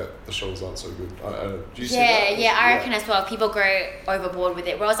fact that the shoulders aren't so good. Do you see that? Yeah, I reckon as well. People go overboard with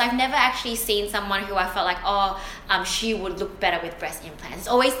it. Whereas I've never actually seen someone who I felt like, she would look better with breast implants. It's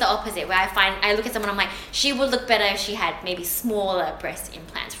always the opposite, where I look at someone, I'm like, she would look better if she had maybe smaller breast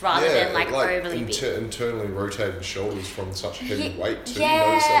implants rather than like overly big. Internally rotated shoulders from such heavy weight too.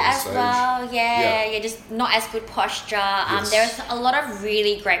 As well. Yeah, just not as good posture. There's a lot of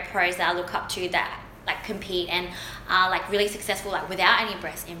really great pros that I look up to that like compete and are like really successful like without any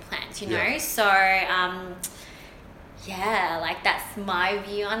breast implants, you know. So like that's my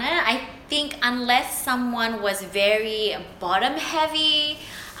view on it. I think unless someone was very bottom heavy,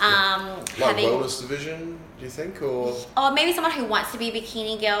 like wellness division, do you think, or maybe someone who wants to be a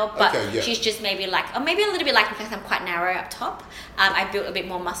bikini girl, but she's just maybe like, or maybe a little bit like me because I'm quite narrow up top. I built a bit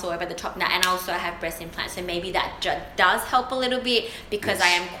more muscle over the top now, and also I have breast implants, so maybe that does help a little bit because I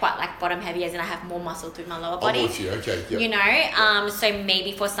am quite like bottom heavy, as in I have more muscle through my lower body. I'm with you. Okay. Yep. You know, so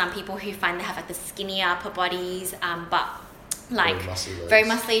maybe for some people who find they have like the skinnier upper bodies, but like very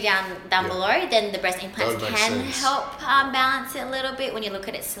muscly down below, then the breast implants can help balance it a little bit when you look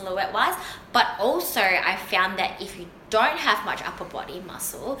at it silhouette wise. But also I found that if you don't have much upper body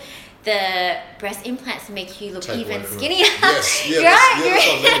muscle, the breast implants make you look even skinnier. Yes, that's what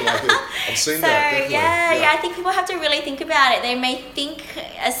I mean. Like I've seen that. Definitely. Yeah. I think people have to really think about it. They may think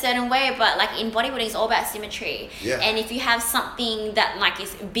a certain way, but like in bodybuilding, it's all about symmetry. Yeah. And if you have something that like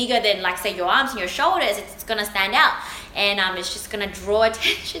is bigger than like say your arms and your shoulders, it's gonna stand out. And it's just going to draw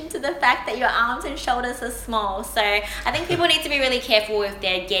attention to the fact that your arms and shoulders are small. So I think people need to be really careful if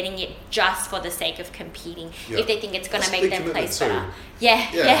they're getting it just for the sake of competing, if they think it's going to make them place better.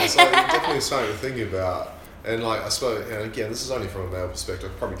 Yeah, so definitely something to think about. And like I suppose, and again, this is only from a male perspective.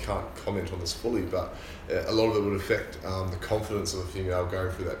 I probably can't comment on this fully, but a lot of it would affect the confidence of a female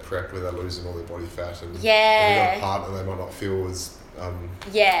going through that prep where they're losing all their body fat, and if they've got a partner, they might not feel as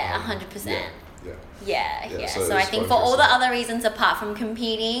 100%. Yeah. So I think for all the other reasons apart from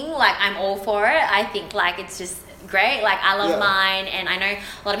competing, like I'm all for it. I think like it's just great. Like I love mine, and I know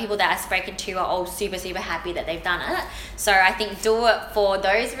a lot of people that I've spoken to are all super happy that they've done it. So I think do it for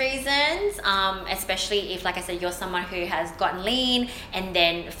those reasons, especially if, like I said, you're someone who has gotten lean and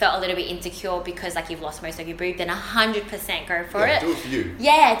then felt a little bit insecure because like you've lost most of your boob, then 100% go for it. Do it for you.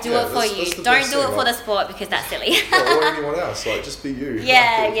 Do it for you. Don't do it for the sport because that's silly. Or anyone else. Like just be you.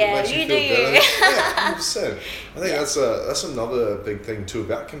 You do you. 100%. I think that's another big thing too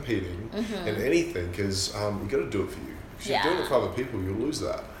about competing in anything, because you got to do it for you. If you're doing it for other people, you'll lose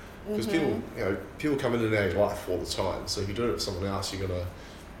that. Because people come in and out of your life all the time. So if you're doing it for someone else, you're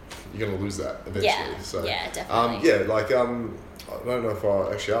gonna lose that eventually. So definitely. I don't know if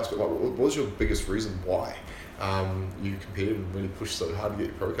I actually asked, but like, what was your biggest reason why you competed and really pushed so hard to get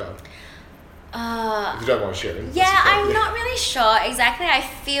your pro card? If you don't mind sharing. I'm not really sure exactly. I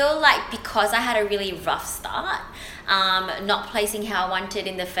feel like because I had a really rough start, not placing how I wanted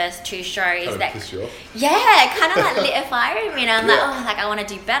in the first two shows, kind of pissed you off. Kind of like lit a fire in me, and I'm like I want to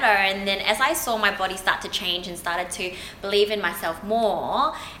do better. And then as I saw my body start to change and started to believe in myself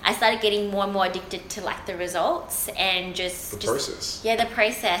more, I started getting more and more addicted to like the results and just process. The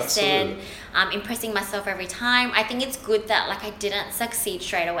process. And impressing myself every time. I think it's good that like I didn't succeed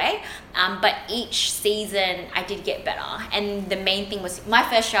straight away, but each season I did get better. And the main thing was my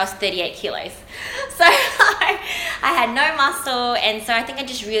first show I was 38 kilos, so I had no muscle, and so I think I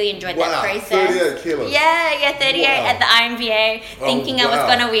just really enjoyed that process. 38 kilos. 38 at the INBA, thinking I was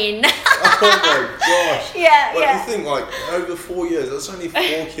gonna win. Oh my gosh. You think like over 4 years, that's only 4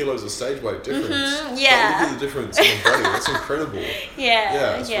 kilos of stage weight difference. Look at the difference in the body. That's incredible.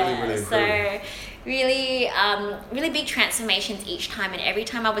 It's really incredible. So really big transformations each time, and every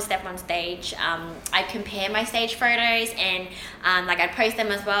time I would step on stage, I'd compare my stage photos, and like I'd post them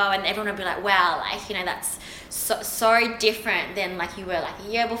as well, and everyone would be like, wow, like that's so different than like you were like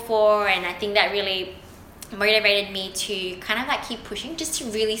a year before. And I think that really motivated me to kind of like keep pushing, just to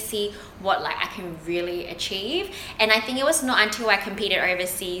really see what like I can really achieve. And I think it was not until I competed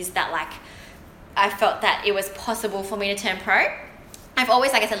overseas that like I felt that it was possible for me to turn pro. I've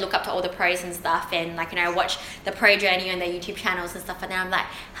always, like I said, look up to all the pros and stuff, and like, you know, watch the pro journey on their YouTube channels and stuff, and then I'm like,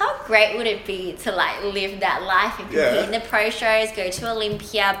 how great would it be to like live that life and compete in the pro shows, go to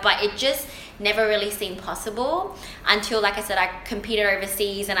Olympia, but it just never really seemed possible until, like I said, I competed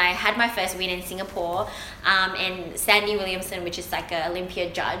overseas and I had my first win in Singapore, and Sandy Williamson, which is like an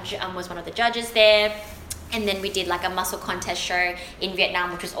Olympia judge, was one of the judges there. And then we did like a muscle contest show in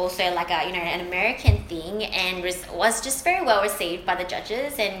Vietnam, which was also like a, you know, an American thing, and was just very well received by the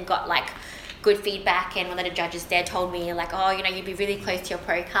judges and got like good feedback. And one of the judges there told me like, oh, you know, you'd be really close to your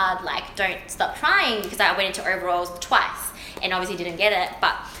pro card, like don't stop trying, because I went into overalls twice and obviously didn't get it,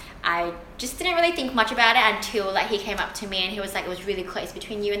 but I just didn't really think much about it until like he came up to me and he was like, it was really close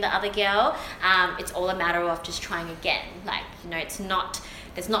between you and the other girl. It's all a matter of just trying again. Like, you know,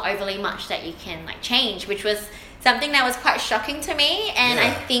 there's not overly much that you can like change, which was something that was quite shocking to me. And I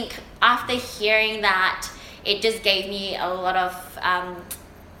think after hearing that, it just gave me a lot of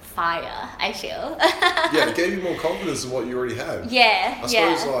fire, I feel. It gave you more confidence in what you already had. I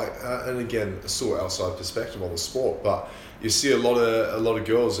suppose like, and again, still outside perspective on the sport, but you see a lot of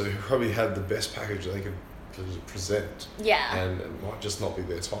girls who probably have the best package they can present. And it might just not be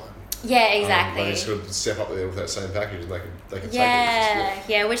their time. Exactly. They just got to step up there with that same package and they can take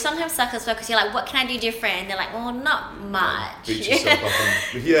it. Which sometimes sucks as well, because you're like, what can I do different? And they're like, well, not much. Beat yourself up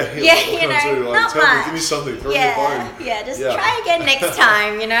and you know, like, not much. Give me something, throw me a bone. Just try again next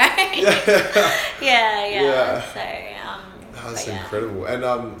time, you know. So that's incredible.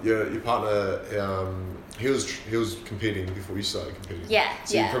 And your partner, he was competing before you started competing.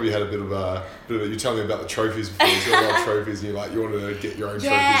 So you probably had a bit of you tell me about the trophies before. You got a lot of trophies, and you're like, you wanted to get your own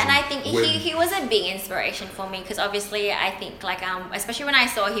trophies. And I think he was a big inspiration for me, because obviously I think like especially when I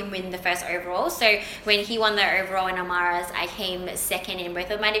saw him win the first overall. So when he won the overall in Amara's, I came second in both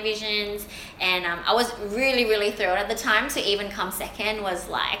of my divisions, and I was really, really thrilled at the time. So even come second was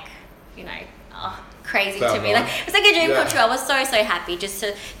like, you know, crazy to me. Like, it was like a dream come true. I was so happy just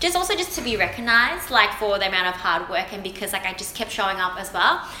to be recognized, like, for the amount of hard work, and because like I just kept showing up as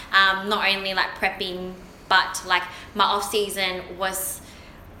well, not only like prepping, but like my off season was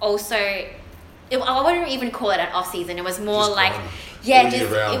also, I wouldn't even call it an off season. It was more just like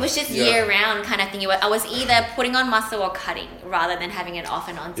it was just year round kind of thing. I was either putting on muscle or cutting, rather than having an off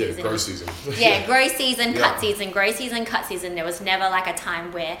and on season. Grow season. Grow season, cut season, grow season, cut season. There was never like a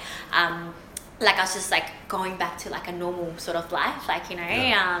time where like I was just like going back to like a normal sort of life, like, you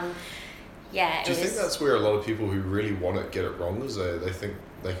know. Do you think that's where a lot of people who really want it get it wrong, is they think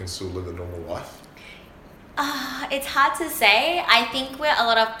they can still live a normal life? It's hard to say. I think we're a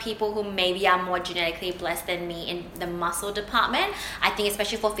lot of people who maybe are more genetically blessed than me in the muscle department. I think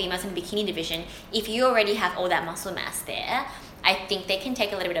especially for females in the bikini division, if you already have all that muscle mass there, I think they can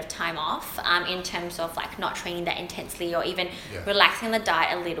take a little bit of time off in terms of like not training that intensely, or even relaxing the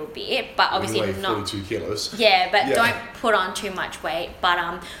diet a little bit, but obviously not 42 kilos. Don't put on too much weight.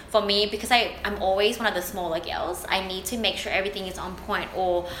 But for me, because I'm always one of the smaller girls, I need to make sure everything is on point,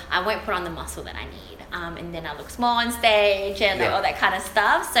 or I won't put on the muscle that I need, and then I look small on stage and like all that kind of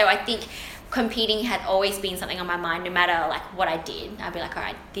stuff. So I think competing had always been something on my mind, no matter like what I did. I'd be like, all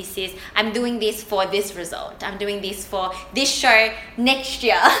right, I'm doing this for this result. I'm doing this for this show next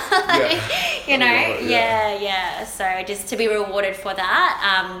year. You know? So just to be rewarded for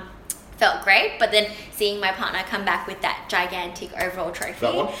that, felt great. But then seeing my partner come back with that gigantic overall trophy.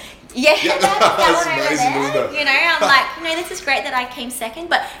 That one? That one over amazing, there. You know, I'm like, you know, this is great that I came second,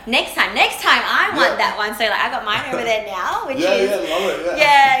 but next time I want that one. So like, I got mine over there now, which is love it.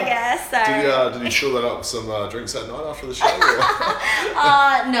 So did you fill that up with some drinks that night after the show?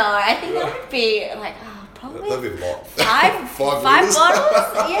 No, I think that would be like probably that'd be a lot. Five bottles.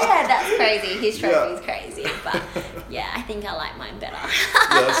 Yeah, that's crazy. His trophy is crazy, but I think I like mine better.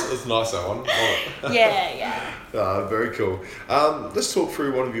 That's nice, that one. Very cool. Let's talk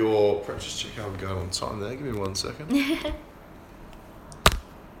through one of your preps. Just check how I'm going on time there. Give me 1 second.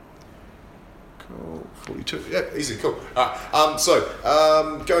 Cool. 42. Yeah, easy. Cool. So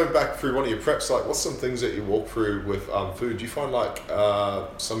going back through one of your preps, like, what's some things that you walk through with food? Do you find like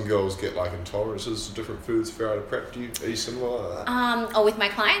some girls get like intolerances to different foods throughout a prep? Are you similar like that? Or with my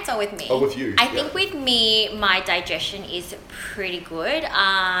clients, or with me? Oh, with you. I think with me, my digestion is pretty good.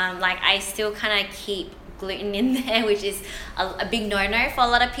 Like, I still kind of keep gluten in there, which is a big no-no for a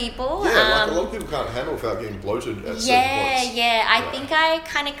lot of people. Like a lot of people can't handle without getting bloated at certain points. I think I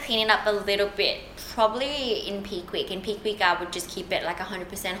kind of clean it up a little bit, probably in Peak Week. In Peak Week, I would just keep it like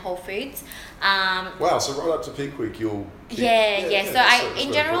 100% whole foods. Wow, so right up to Peak Week, you'll keep... So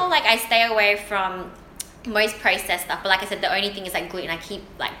in general, like, I stay away from most processed stuff. But like I said, the only thing is like gluten. I keep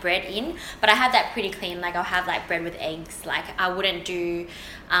like bread in, but I have that pretty clean. Like I'll have like bread with eggs. Like I wouldn't do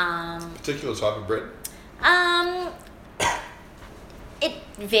particular type of bread. It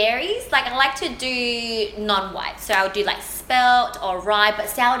varies. Like I like to do non-white, so I'll do like spelt or rye, but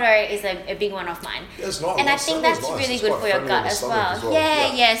sourdough is a big one of mine. Yeah, it's nice. And I think that's really good for your gut as well.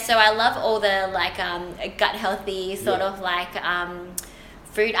 Yeah. So I love all the like gut healthy sort of like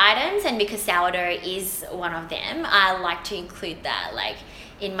food items, and because sourdough is one of them, I like to include that like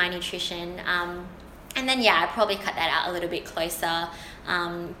in my nutrition. And then I probably cut that out a little bit closer.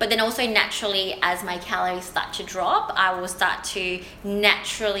 But then also naturally, as my calories start to drop, I will start to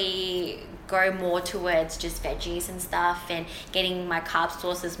naturally go more towards just veggies and stuff, and getting my carb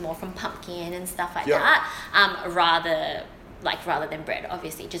sources more from pumpkin and stuff like that, rather than bread,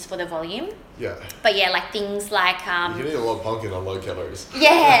 obviously, just for the volume. Yeah. But like things like you can eat a lot of pumpkin on low calories.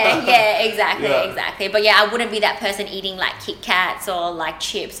 Exactly. But I wouldn't be that person eating like Kit Kats or like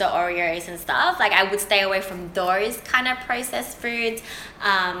chips or Oreos and stuff. Like I would stay away from those kind of processed foods,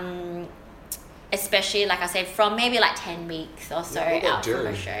 especially like I said, from maybe like 10 weeks or so out from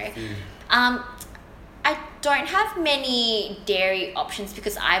a show. I don't have many dairy options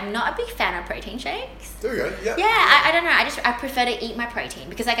because I'm not a big fan of protein shakes. There you go. Yeah. I don't know. I prefer to eat my protein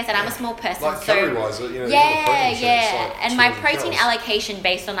because, like I said, I'm a small person. Like calorie-wise, and like my protein allocation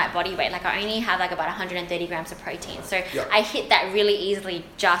based on like body weight, like I only have like about 130 grams of protein. So I hit that really easily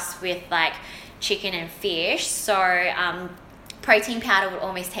just with like chicken and fish. So protein powder would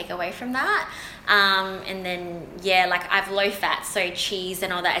almost take away from that. And then like I've low fat, so cheese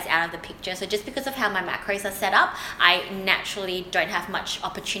and all that is out of the picture. So just because of how my macros are set up, I naturally don't have much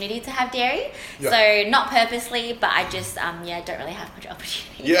opportunity to have dairy. So not purposely, but I just don't really have much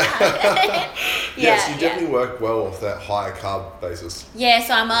opportunity. So you definitely work well off that higher carb basis.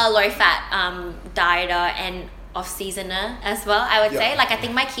 So I'm a low fat dieter and off-seasoner as well, I would say. Like I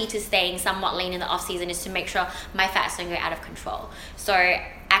think my key to staying somewhat lean in the off-season is to make sure my fats don't go out of control. So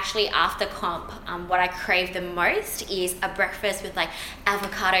actually after comp, what I crave the most is a breakfast with like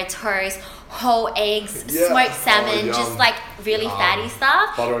avocado toast, whole eggs, smoked salmon, just like really fatty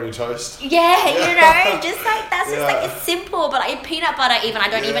stuff. Butter on your toast. Just like that's just like it's simple. But like peanut butter, even I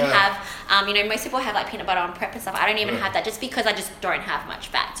don't even have. Most people have like peanut butter on prep and stuff. I don't even have that just because I just don't have much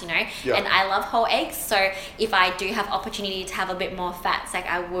fats, And I love whole eggs. So if I do have opportunity to have a bit more fats, like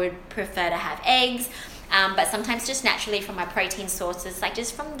I would prefer to have eggs. But sometimes just naturally from my protein sources, like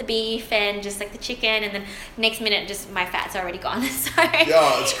just from the beef and just like the chicken, and then next minute just my fat's already gone. So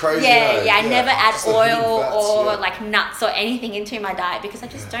it's crazy. I never add oil or like nuts or anything into my diet because I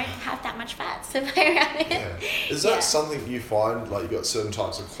just don't have that much fat to play around with. Is that something you find, like you've got certain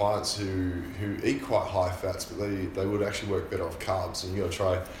types of clients who eat quite high fats, but they would actually work better off carbs, and you got to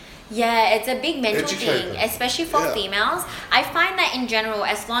try... It's a big mental thing, especially for females. I find that in general,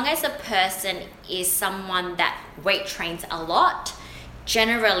 as long as a person is someone that weight trains a lot,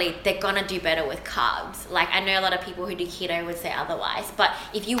 generally they're gonna do better with carbs. Like I know a lot of people who do keto would say otherwise, but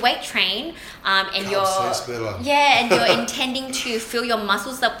if you weight train and and you're intending to fill your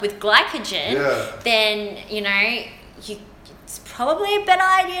muscles up with glycogen, then it's probably a better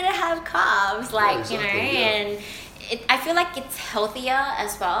idea to have carbs. And I feel like it's healthier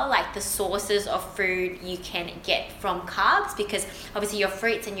as well, like the sources of food you can get from carbs, because obviously your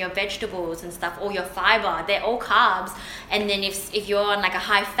fruits and your vegetables and stuff, all your fiber, they're all carbs. And then if you're on like a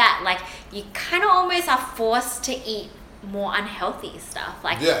high fat, like you kind of almost are forced to eat more unhealthy stuff,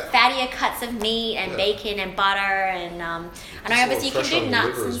 like fattier cuts of meat and bacon and butter. And I know obviously you can do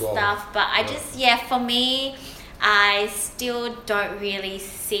nuts and stuff, but I just, for me, I still don't really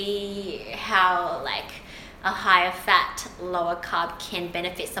see how like a higher fat, lower carb can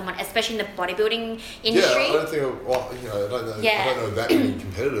benefit someone, especially in the bodybuilding industry. I don't think, I don't know that many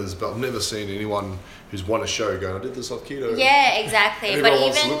competitors, but I've never seen anyone who's won a show going, I did this off keto. Exactly. But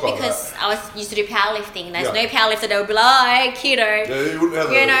even because I used to do powerlifting, there's no powerlifter that would be like, keto. Yeah, you wouldn't have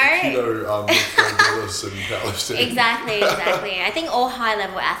keto and powerlifting. Exactly. I think all high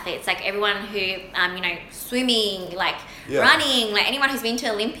level athletes, like everyone who, swimming, like running, like anyone who's been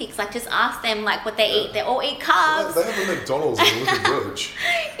to Olympics, like just ask them like what they eat. They all eat carbs. They have the McDonald's and Olympic Village.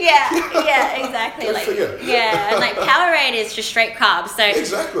 Exactly. And like Powerade is just straight carbs. So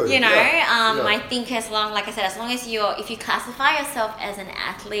exactly. I think as long as if you classify yourself as an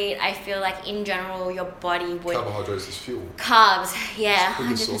athlete, I feel like in general your body would carbohydrates is fuel. Carbs,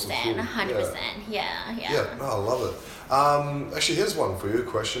 100%. Yeah. No, I love it. Actually, here's one for you. A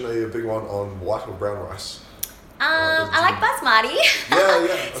question: are you a big one on white or brown rice? I like basmati. Yeah.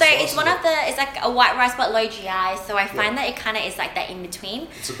 So it's it's like a white rice but low GI. So I find that it kind of is like that in between.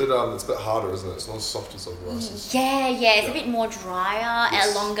 It's a bit harder, isn't it? It's not as soft as other rices. Yeah. It's a bit more drier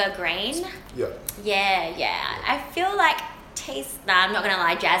and longer grain. Yeah. I feel like I'm not gonna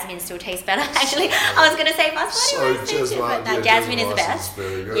lie, jasmine still tastes better. Actually, I was gonna say basmati rice too, but jasmine is the best.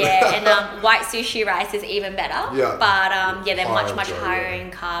 Yeah, and white sushi rice is even better. Yeah. But they're much higher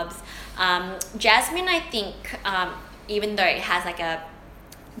in carbs. Jasmine, I think, even though it has like a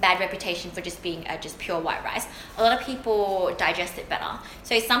bad reputation for just being just pure white rice, a lot of people digest it better.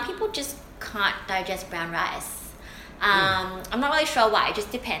 So some people just can't digest brown rice. I'm not really sure why. It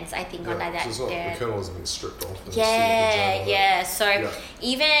just depends, I think, on that. So the kernel is a bit stripped off. So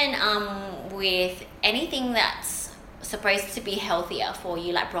even with anything that's supposed to be healthier for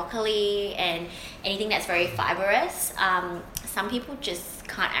you, like broccoli and anything that's very fibrous, some people just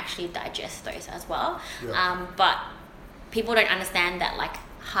can't actually digest those as well. But people don't understand that like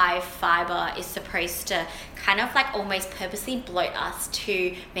high fiber is supposed to kind of like almost purposely bloat us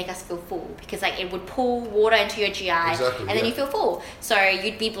to make us feel full, because like it would pull water into your GI and then you feel full, so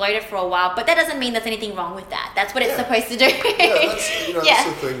you'd be bloated for a while, but that doesn't mean there's anything wrong with that. That's what it's supposed to do. That's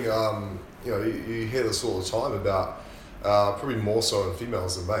the thing. You hear this all the time about probably more so in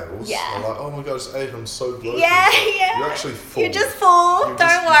females than males. They're like, oh my god, I just ate, I'm so bloated. You're actually full. You're just full.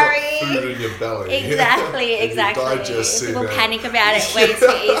 Don't worry. You've got food in your belly. Exactly. People panic about it way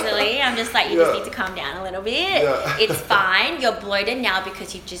too easily. I'm just like, you just need to calm down a little bit. It's fine. You're bloated now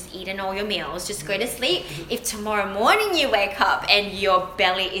because you've just eaten all your meals. Just go to sleep. If tomorrow morning you wake up and your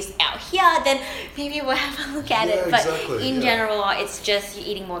belly is out here, then maybe we'll have a look at it. But in general, it's just you're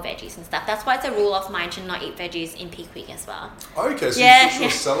eating more veggies and stuff. That's why it's a rule of mine to not eat veggies in peak week as well. Okay, so you switch to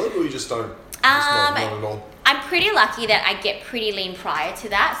a salad, or you just don't? Not at all? I'm pretty lucky that I get pretty lean prior to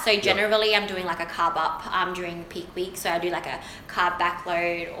that. So generally, I'm doing like a carb up during peak week. So I do like a carb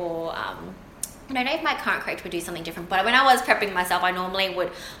backload, or I don't know if my current coach would do something different. But when I was prepping myself, I normally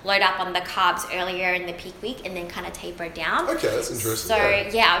would load up on the carbs earlier in the peak week and then kind of taper it down. Okay, that's interesting. So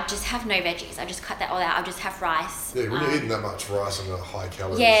I'll just have no veggies. I just cut that all out. I'll just have rice. Yeah, when you're eating that much rice and high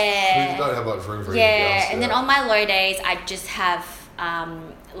calories, you don't have much room for anything else. And then on my low days, I just have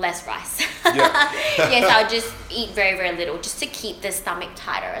less rice. So I'll just eat very, very little just to keep the stomach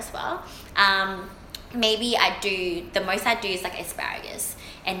tighter as well. Maybe the most I do is like asparagus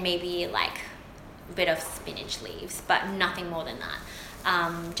and maybe like a bit of spinach leaves, but nothing more than that.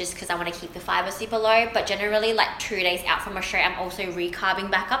 Just because I want to keep the fiber super low. But generally, like 2 days out from a show, I'm also recarbing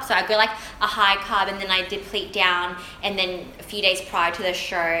back up. So I go like a high carb and then I deplete down, and then a few days prior to the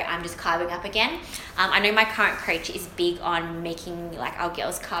show, I'm just carbing up again. I know my current coach is big on making like our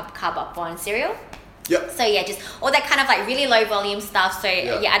girls carb up on cereal. So just all that kind of like really low volume stuff. So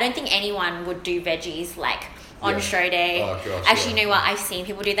I don't think anyone would do veggies like on show day. Oh, gosh, actually, you know what? I've seen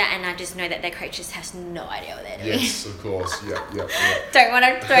people do that, and I just know that their coaches has no idea what they're doing. Yes, of course. Don't want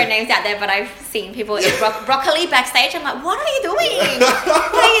to throw names out there, but I've seen people eat broccoli backstage. I'm like, what are you doing?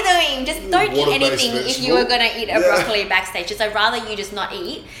 What are you doing? Just don't eat anything if you were going to eat a broccoli backstage. Just I'd rather you just not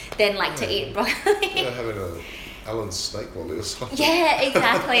eat than like to eat broccoli. Having a Alan's snake molly or something.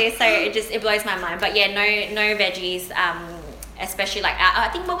 Exactly. So it blows my mind. But no veggies. Especially like I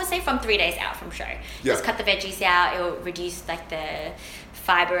think what would say from 3 days out from show. Just cut the veggies out. It will reduce like the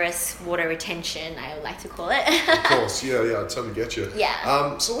fibrous water retention, I would like to call it. Of course, I totally get you.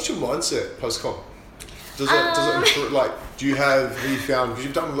 So what's your mindset post-comp? Does it improve, like, have you found, because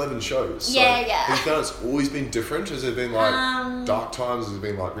you've done 11 shows, so have you found it's always been different? Has there been like dark times? Has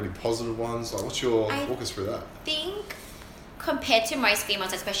there been like really positive ones? Like walk us through that. I think compared to most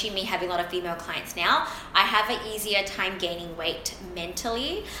females, especially me having a lot of female clients now, I have an easier time gaining weight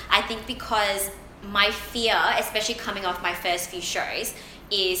mentally. I think because my fear, especially coming off my first few shows,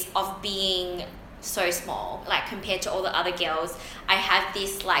 is of being so small, like compared to all the other girls. I have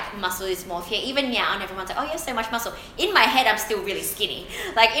this like muscle dysmorphia even now, and everyone's like, oh, you have so much muscle. In my head, I'm still really skinny.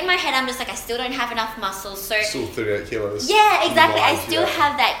 Like in my head, I'm just like, I still don't have enough muscle. So still 38 kilos. Yeah, exactly. I still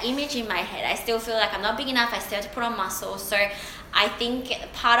have that image in my head. I still feel like I'm not big enough. I still have to put on muscle. So I think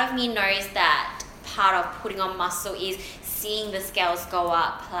part of me knows that part of putting on muscle is seeing the scales go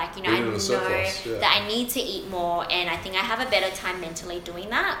up. Like, I know that I need to eat more, and I think I have a better time mentally doing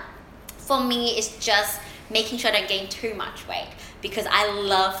that. For me, it's just making sure I don't gain too much weight, because I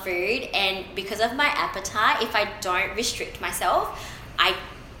love food, and because of my appetite, if I don't restrict myself, I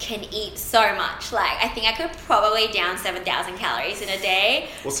can eat so much. Like, I think I could probably down 7,000 calories in a day.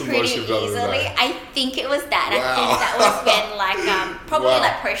 What's the most you've done in a day? I think it was that. Wow. I think that was when like probably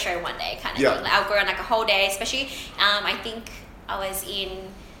like pro-show one day kind of thing. Like, I'll go on like a whole day, especially I think I was in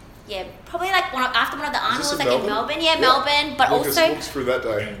Yeah, probably like after one of the Arnold's, like in Melbourne. Yeah, Melbourne. But walk us through that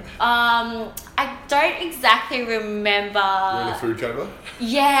day. I don't exactly remember. You're in a food coma?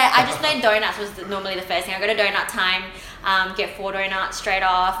 Yeah, I just know donuts was normally the first thing. I go to donut time, get 4 donuts straight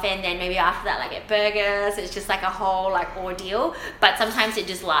off, and then maybe after that, like get burgers. It's just like a whole like ordeal. But sometimes it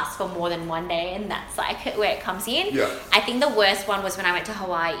just lasts for more than one day, and that's like where it comes in. Yeah. I think the worst one was when I went to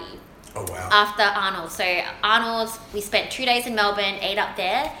Hawaii. Oh wow. After Arnold. So Arnold's, we spent 2 days in Melbourne, ate up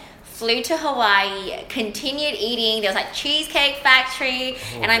there, flew to Hawaii, continued eating. There was like Cheesecake Factory,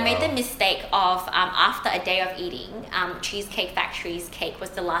 and I made the mistake of after a day of eating, Cheesecake Factory's cake was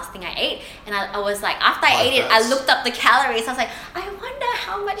the last thing I ate, and I was like, after I ate it, I looked up the calories. I was like, I wonder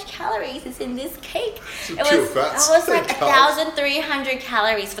how much calories is in this cake. It was like 1,300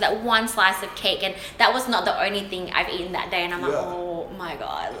 calories for that one slice of cake, and that was not the only thing I've eaten that day. And I'm like, oh my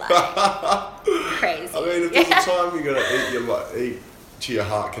god, like crazy. I mean, if there's a time you're gonna eat to your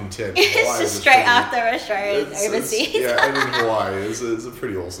heart content. It's just straight after Australia overseas. And in Hawaii is a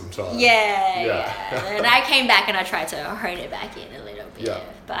pretty awesome time. Yeah. And I came back and I tried to hone it back in a little bit. Yeah.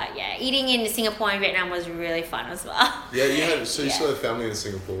 But yeah, eating in Singapore and Vietnam was really fun as well. Yeah, you still have family in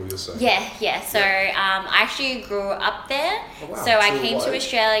Singapore, you're saying? Yeah. So I actually grew up there. Oh, wow. So I came to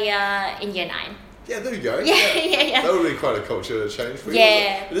Australia in year 9. Yeah, there you go. Yeah. That would be quite a culture change for you.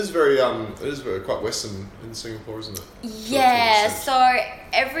 Yeah. It is very quite Western in Singapore, isn't it? Yeah, so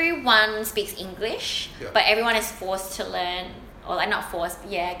everyone speaks English, but everyone is forced to learn, or like not forced,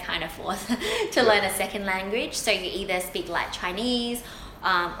 kind of forced to learn a second language. So you either speak like Chinese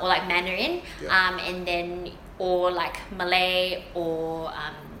or like Mandarin, and then or like Malay or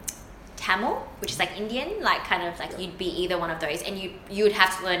Tamil, which is like Indian, like kind of like you'd be either one of those, and you would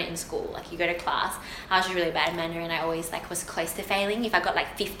have to learn it in school. Like you go to class. I was really bad at Mandarin. I always like was close to failing. If I got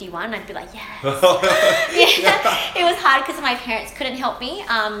like 51, I'd be like, yes. It was hard because my parents couldn't help me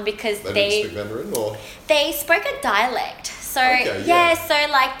because they didn't speak Mandarin, or they spoke a dialect. So so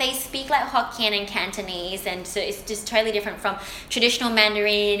like they speak like Hokkien and Cantonese, and so it's just totally different from traditional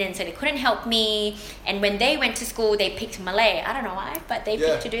Mandarin, and so they couldn't help me. And when they went to school, they picked Malay. I don't know why, but they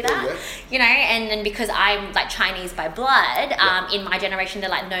picked to do that. You know, and then because I'm like Chinese by blood, in my generation they're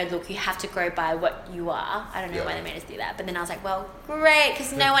like, no, look, you have to go by what you are. I don't know why they made us do that, but then I was like, well, great,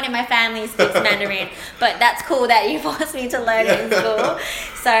 because no one in my family speaks Mandarin, but that's cool that you forced me to learn it in school.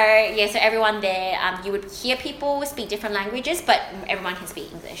 So so everyone there, you would hear people speak different languages, but everyone can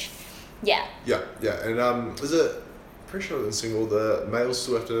speak English. And is it pretty sure in Singapore the males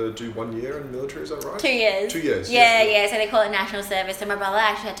still have to do 1 year in the military, is that right? 2 years. 2 years. Yeah. So they call it national service. So my brother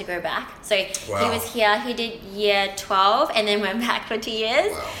actually had to go back. So he was here. He did year 12 and then went back for 2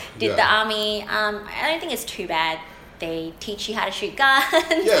 years. Wow. Did the army. I don't think it's too bad. They teach you how to shoot guns.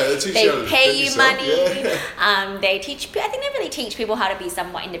 Yeah, they pay you money. Yeah. They teach. I think they really teach people how to be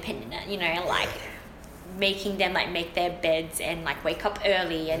somewhat independent. You know, like making them like make their beds and like wake up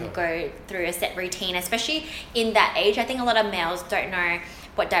early and go through a set routine, especially in that age. I think a lot of males don't know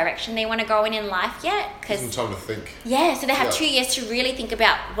what direction they want to go in life yet, because time to think. So they have 2 years to really think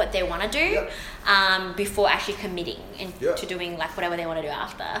about what they want to do before actually committing to doing like whatever they want to do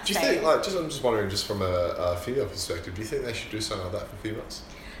after. Do you think I'm just wondering, just from a female perspective, do you think they should do something like that for females?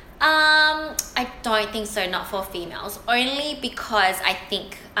 I don't think so, not for females. Only because I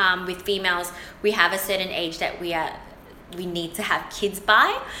think with females we have a certain age that we need to have kids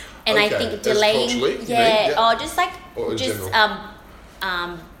by, and I think delaying, or just like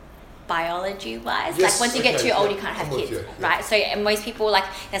biology wise, like once you get too old you can't have kids, right? So and most people, like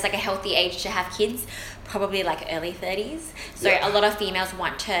there's like a healthy age to have kids, probably like early 30s. So a lot of females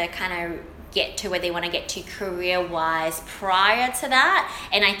want to kind of get to where they want to get to career-wise prior to that,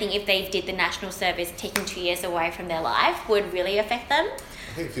 and I think if they did the national service, taking 2 years away from their life would really affect them.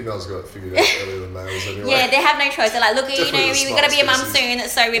 I think females got it figured out earlier than males anyway. Yeah, they have no choice. They're like, look, we're going to be a mum soon,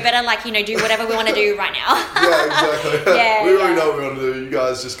 so we better do whatever we want to do right now. Exactly. We already know what we want to do. You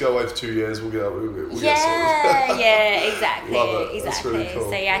guys just go away for 2 years, we'll get sorted. Exactly. Love it. Exactly. That's really cool.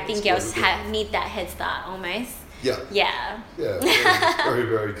 So I think girls need that head start almost. Yeah, very,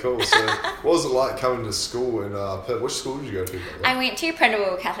 very cool. So what was it like coming to school in Perth? Which school did you go to? I went to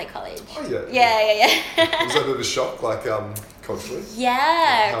Prendiville Catholic College. Oh yeah. Yeah. Was that a bit of a shock, like culturally?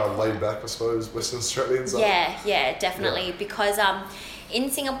 Yeah. How laid back, I suppose, Western Australians are? Yeah, definitely. Because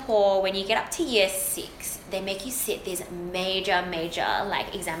in Singapore, when you get up to year 6, they make you sit this major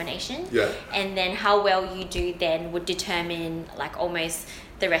like examination. And then how well you do then would determine like almost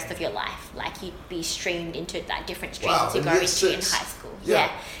the rest of your life. Like you'd be streamed into like different streams you go into in high school.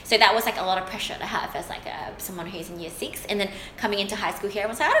 So that was like a lot of pressure to have as like someone who's in year 6, and then coming into high school here, I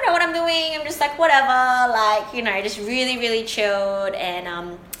was like, I don't know what I'm doing. I'm just like whatever, like just really chilled,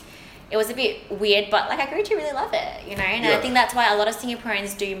 and it was a bit weird, but like I grew to really love it, you know. And I think that's why a lot of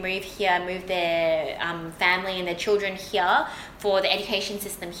Singaporeans do move their family and their children here for the education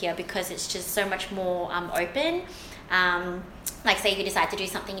system here, because it's just so much more open. Like say if you decide to do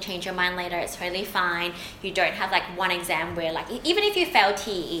something, you change your mind later, it's totally fine. You don't have like one exam where like, even if you fail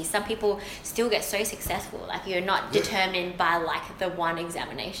TEE, some people still get so successful. Like you're not determined by like the one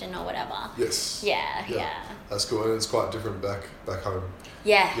examination or whatever. Yes. Yeah. That's cool. And it's quite different back home.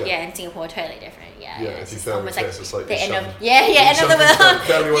 Yeah, in Singapore, totally different. Yeah, if you fail the test, it's like the end of end of the world.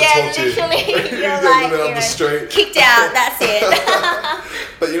 Literally, you're like on the street, kicked out. That's it.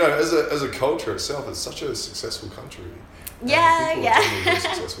 But you know, as a culture itself, it's such a successul country. Yeah. Really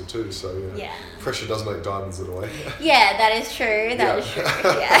successful too. So pressure does make diamonds in a way. Yeah, that is true. That is true.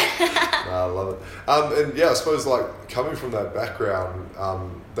 Yeah. No, I love it. And I suppose like coming from that background,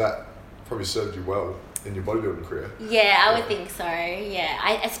 that probably served you well in your bodybuilding career. Yeah, I would think so. Yeah,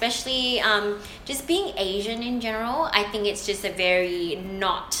 I especially just being Asian in general. I think it's just a very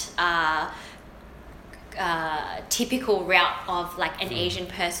not typical route of like an Asian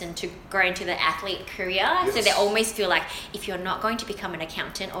person to go into the athlete career. Yes. So they always feel like if you're not going to become an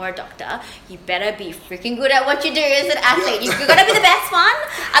accountant or a doctor, you better be freaking good at what you do as an athlete. You've got to be the best one.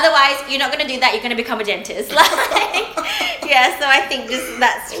 Otherwise, you're not going to do that. You're going to become a dentist. Like, so I think just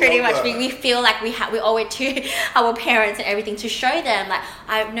that's pretty much we feel like we owe it to our parents and everything to show them like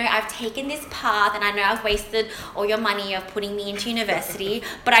I've taken this path and I know I've wasted all your money of putting me into university,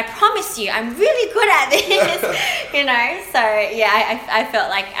 but I promise you I'm really good at this. You know, so I felt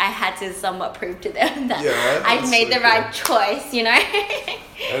like I had to somewhat prove to them that I'd made the right choice, you know.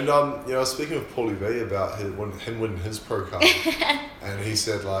 And speaking of Paulie V about him winning his pro card, and he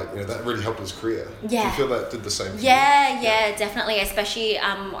said like that really helped his career. Do you feel that did the same for you? Yeah, definitely, especially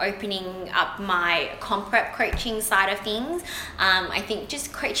opening up my comp prep coaching side of things. I think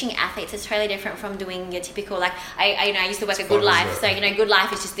just coaching athletes is totally different from doing your typical like I used to work at Good Life, so Good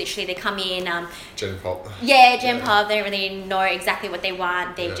Life is just literally they come in Gen Pop. Gen Pop, they don't really know exactly what they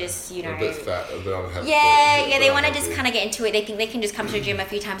want. They just a bit fat, a bit unhealthy. They want to just kind of get into it. They think they can just come to the gym a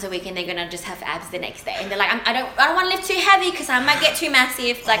few times a week and they're gonna just have abs the next day, and they're like, I don't want to lift too heavy because I might get too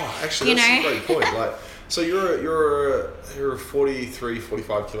massive. Like, actually, that's a great point. Like, so you're a 43,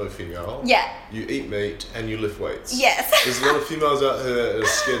 45 kilo female. Yeah. You eat meat and you lift weights. Yes. There's a lot of females out here that are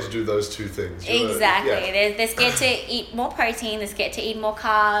scared to do those two things. Exactly. They're scared to eat more protein. They're scared to eat more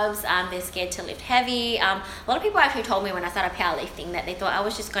carbs. They're scared to lift heavy. A lot of people actually told me when I started powerlifting that they thought I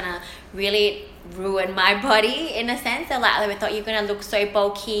was just gonna really ruin my body in a sense. They thought you're gonna look so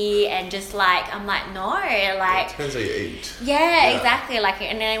bulky and just like I'm like no, like it depends how you eat. Yeah, exactly. Like,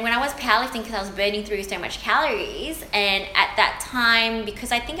 and then when I was powerlifting, because I was burning through so much calories, and at that time,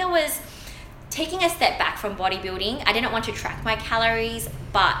 because I think I was taking a step back from bodybuilding, I didn't want to track my calories,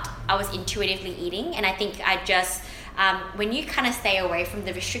 but I was intuitively eating, and I think I just when you kind of stay away from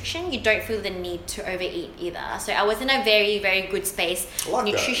the restriction, you don't feel the need to overeat either. So I was in a very, very good space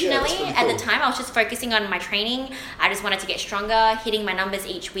nutritionally at the time. I was just focusing on my training. I just wanted to get stronger, hitting my numbers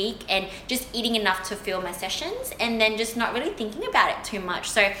each week, and just eating enough to fill my sessions, and then just not really thinking about it too much.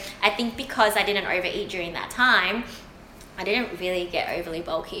 So I think because I didn't overeat during that time, I didn't really get overly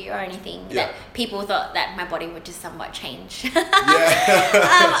bulky or anything. That people thought that my body would just somewhat change.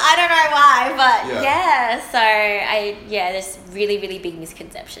 I don't know why, but so there's really, really big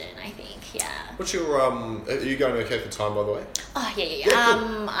misconception, I think. What's your are you going okay for time, by the way? Oh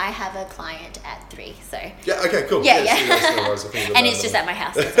cool. I have a client at 3, so okay, cool. And it's just at my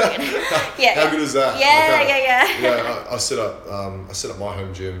house. How good is that? I set up my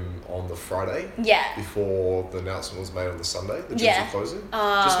home gym on the Friday before the announcement was made on the Sunday. The gyms were closing,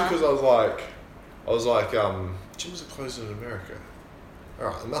 just because I was like gyms are closing in America. All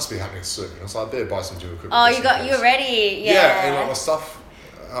right, it must be happening soon. I was like, I better buy some gym equipment. You're ready. And like my stuff,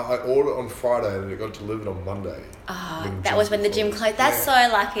 I ordered on Friday and it got delivered on Monday. That was when the gym closed. That's so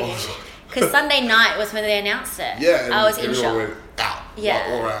lucky. Because Sunday night was when they announced it. And I was in shock. Went out.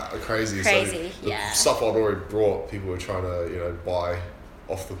 All out, crazy. So the stuff I'd already brought, people were trying to, buy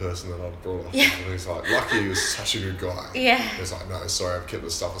off the person that I'd brought off. And he's like, lucky he was such a good guy. He's like, no, sorry, I've kept the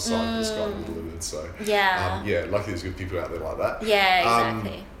stuff aside. This guy will delivered. So lucky there's good people out there like that.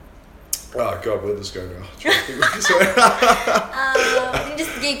 Exactly. Oh God, where'd this go now?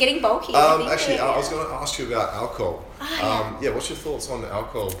 Just getting bulky. Actually, I was going to ask you about alcohol. What's your thoughts on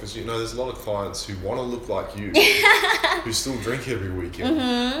alcohol? Because there's a lot of clients who want to look like you, who still drink every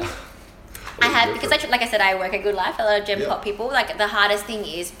weekend. I have, because like I said, I work a good life. A lot of gym pop people, like the hardest thing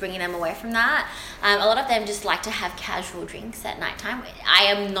is bringing them away from that. A lot of them just like to have casual drinks at nighttime. I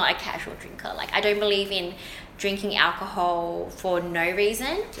am not a casual drinker. Like, I don't believe in drinking alcohol for no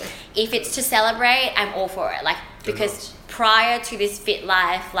reason. If it's to celebrate, I'm all for it. Like, because prior to this fit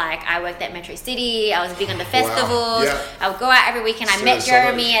life, like, I worked at Metro City, I was big on the festivals, I would go out every weekend. I met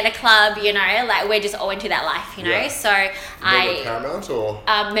Jeremy at a club, you know, like, we're just all into that life, you know. So Paramount or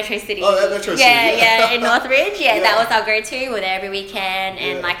Metro City. Oh, Metro City. Yeah, in Northridge. That was our go-to. We're there every weekend,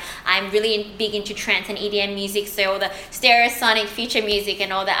 and like, I'm really big into trance and EDM music, so all the Stereosonic future music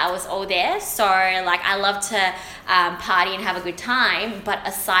and all that, I was all there. So like, I love to party and have a good time, but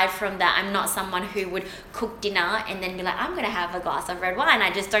aside from that, I'm not someone who would cook dinner and then be like, I'm gonna have a glass of red wine.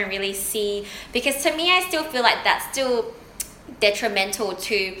 I just don't really see, because to me, I still feel like that's still detrimental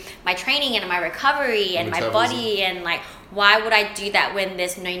to my training and my recovery and my body, and like, why would I do that when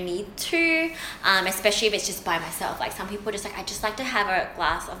there's no need to, especially if it's just by myself. Like, some people just like, I just like to have a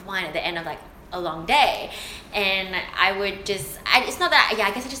glass of wine at the end of like a long day, and I would just, it's not that, I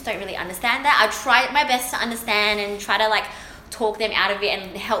guess I just don't really understand that. I try my best to understand and try to like talk them out of it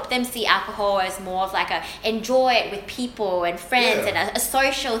and help them see alcohol as more of like a enjoy it with people and friends and a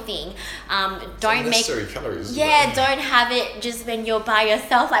social thing. Don't make calories. Don't have it just when you're by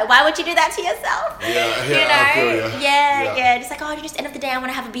yourself. Like, why would you do that to yourself? You know? Just like, oh, just end of the day, I want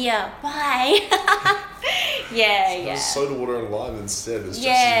to have a beer. Why? Soda water and lime instead. It's just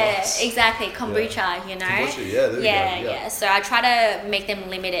as nice. Exactly. Kombucha, you know. Kombucha, So I try to make them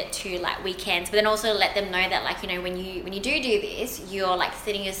limit it to like weekends, but then also let them know that, like, you know, when you do this, you're like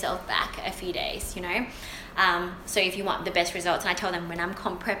setting yourself back a few days, you know. So if you want the best results, and I tell them when I'm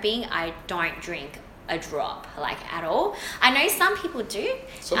comp prepping, I don't drink a drop, like, at all. I know some people do.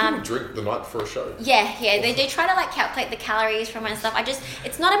 Some people drink the night before a show. They do try to like calculate the calories from it and stuff.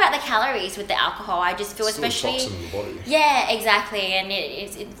 It's not about the calories with the alcohol. I just feel, especially, toxin in the body. Exactly, and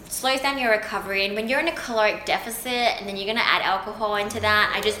it slows down your recovery. And when you're in a caloric deficit and then you're gonna add alcohol into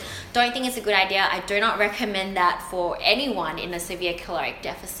that, I just don't think it's a good idea. I do not recommend that for anyone in a severe caloric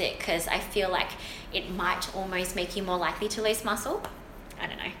deficit, because I feel like it might almost make you more likely to lose muscle. I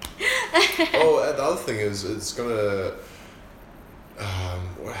don't know. And the other thing is, it's gonna,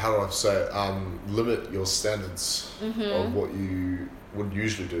 how do I say it? Limit your standards of what you would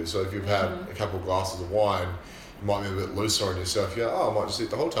usually do. So if you've had a couple of glasses of wine, you might be a bit looser on yourself. You go, I might just eat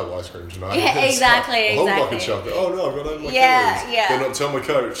the whole tub of ice cream tonight. Exactly. A whole bucket of chocolate. Oh no, I've got over my calories. Then not tell my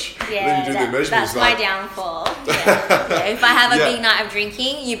coach. Then you do the measurements. That's my downfall. If I have a big night of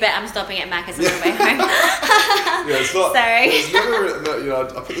drinking, you bet I'm stopping at Macca's on the way home. It's not. Sorry. It's never. You know,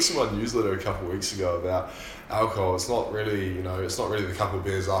 I put this in my newsletter a couple of weeks ago about alcohol. It's not really, it's not really the couple of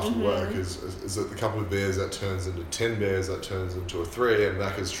beers after work. Is it the couple of beers that turns into 10 beers that turns into a 3, and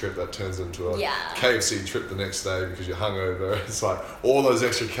Macca's trip that turns into a KFC trip the next day because you're hungover. It's like all those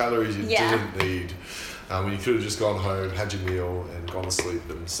extra calories you didn't need. When you could have just gone home, had your meal, and gone to sleep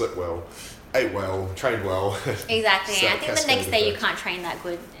and slept well, ate well, trained well. Exactly. I think the next day you can't train that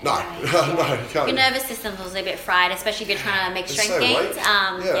good. No, you can't. Your nervous system's also a bit fried, especially if you're trying to make strength gains.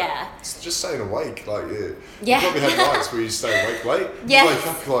 It's just staying awake. Like, you probably had nights where you stay awake late. Yes. You wake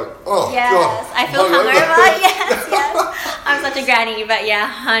up, you're like, God. I feel hungover. Yes. I'm such a granny, but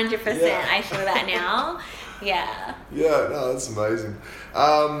 100%. I feel that now. Yeah. Yeah, no, that's amazing.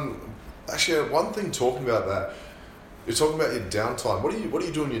 Actually, one thing talking about that, you're talking about your downtime. What do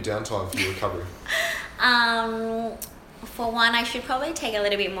you do in your downtime for your recovery? For one, I should probably take a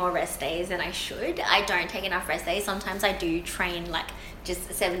little bit more rest days than I should. I don't take enough rest days. Sometimes I do train like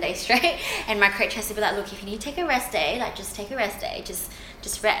just 7 days straight, and my coach has to be like, look, if you need to take a rest day, like, just take a rest day, just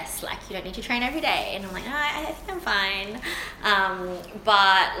rest, like, you don't need to train every day. And I'm like, no, I think I'm fine.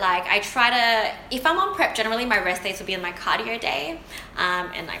 But like, I try to, if I'm on prep, generally my rest days will be on my cardio day,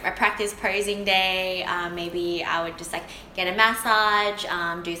 and like my practice posing day. Maybe I would just like get a massage,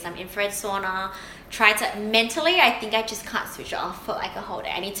 do some infrared sauna. Try to, mentally, I think I just can't switch off for like a whole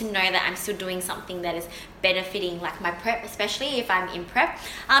day. I need to know that I'm still doing something that is benefiting like my prep, especially if I'm in prep.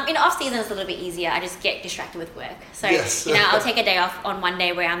 In off season, it's a little bit easier. I just get distracted with work. So, I'll take a day off on one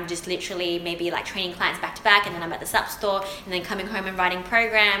day where I'm just literally maybe like training clients back to back, and then I'm at the sup store, and then coming home and writing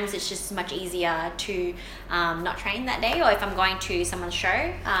programs. It's just much easier to not train that day. Or if I'm going to someone's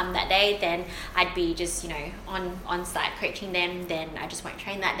show that day, then I'd be just, on site coaching them. Then I just won't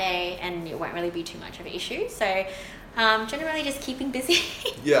train that day, and it won't really be too much of an issue. So generally just keeping busy.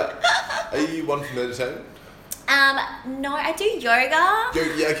 Are you one for meditating? No, I do yoga.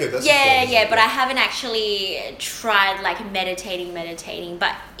 Yeah, okay, that's yeah, but I haven't actually tried like meditating.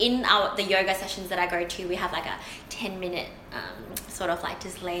 But in the yoga sessions that I go to, we have like a 10-minute sort of like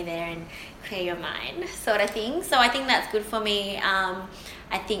just lay there and clear your mind sort of thing. So I think that's good for me.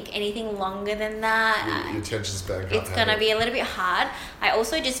 I think anything longer than that, your attention span, it's gonna be a little bit hard. I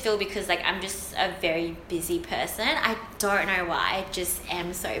also just feel because like I'm just a very busy person. I don't know why. I just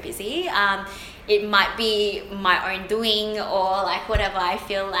am so busy. It might be my own doing or like whatever. I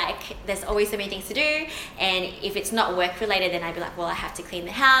feel like there's always so many things to do, and if it's not work related, then I'd be like, well, I have to clean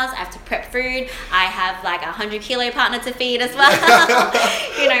the house, I have to prep food, I have like 100-kilo partner to feed as well,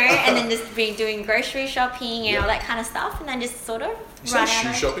 you know, and then just be doing grocery shopping and all that kind of stuff, and then just sort of run out.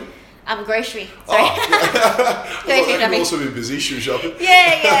 Shoe shopping? Grocery. Sorry. Grocery shopping. Also be busy shoe shopping.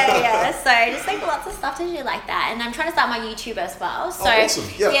 Yeah. So just like lots of stuff to do like that, and I'm trying to start my YouTube as well. So awesome.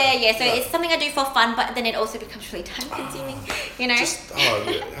 Yeah. So it's something I do for fun, but then it also becomes really time consuming. You know.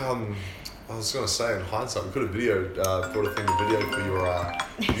 I was going to say, in hindsight, we could have brought a thing of video for your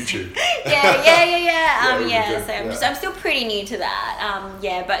YouTube. So I'm still pretty new to that.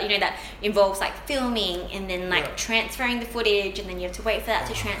 But you know that involves like filming and then like transferring the footage, and then you have to wait for that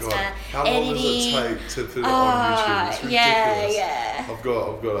to transfer. God. How long does it take to put it on YouTube? It's ridiculous. I've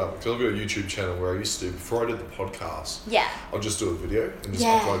got a YouTube channel where I used to, before I did the podcast, I'll just do a video and just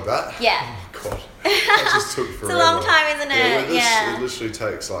upload that. Yeah. Oh my God. That just took forever. It's a long time, isn't it? It literally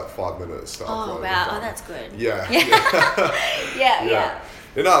takes like 5 minutes to upload. Oh, wow. Oh, that's good. Yeah.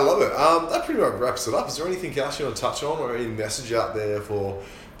 I love it. That pretty much wraps it up. Is there anything else you want to touch on, or any message out there for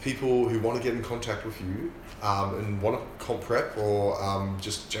people who want to get in contact with you and want to comp prep, or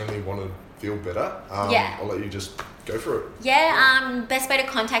just generally want to feel better? I'll let you just go for it. Best way to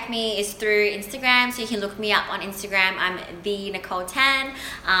contact me is through Instagram, so you can look me up on Instagram. I'm the Nicole Tan.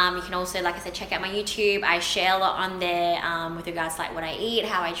 You can also, like I said, check out my YouTube. I share a lot on there with regards to like what I eat,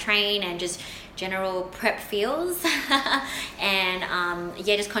 how I train, and just general prep feels. And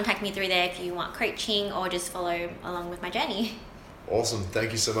just contact me through there if you want coaching or just follow along with my journey. Awesome.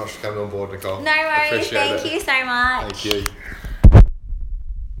 Thank you so much for coming on board, Nicole. No worries. Thank you so much. Thank you.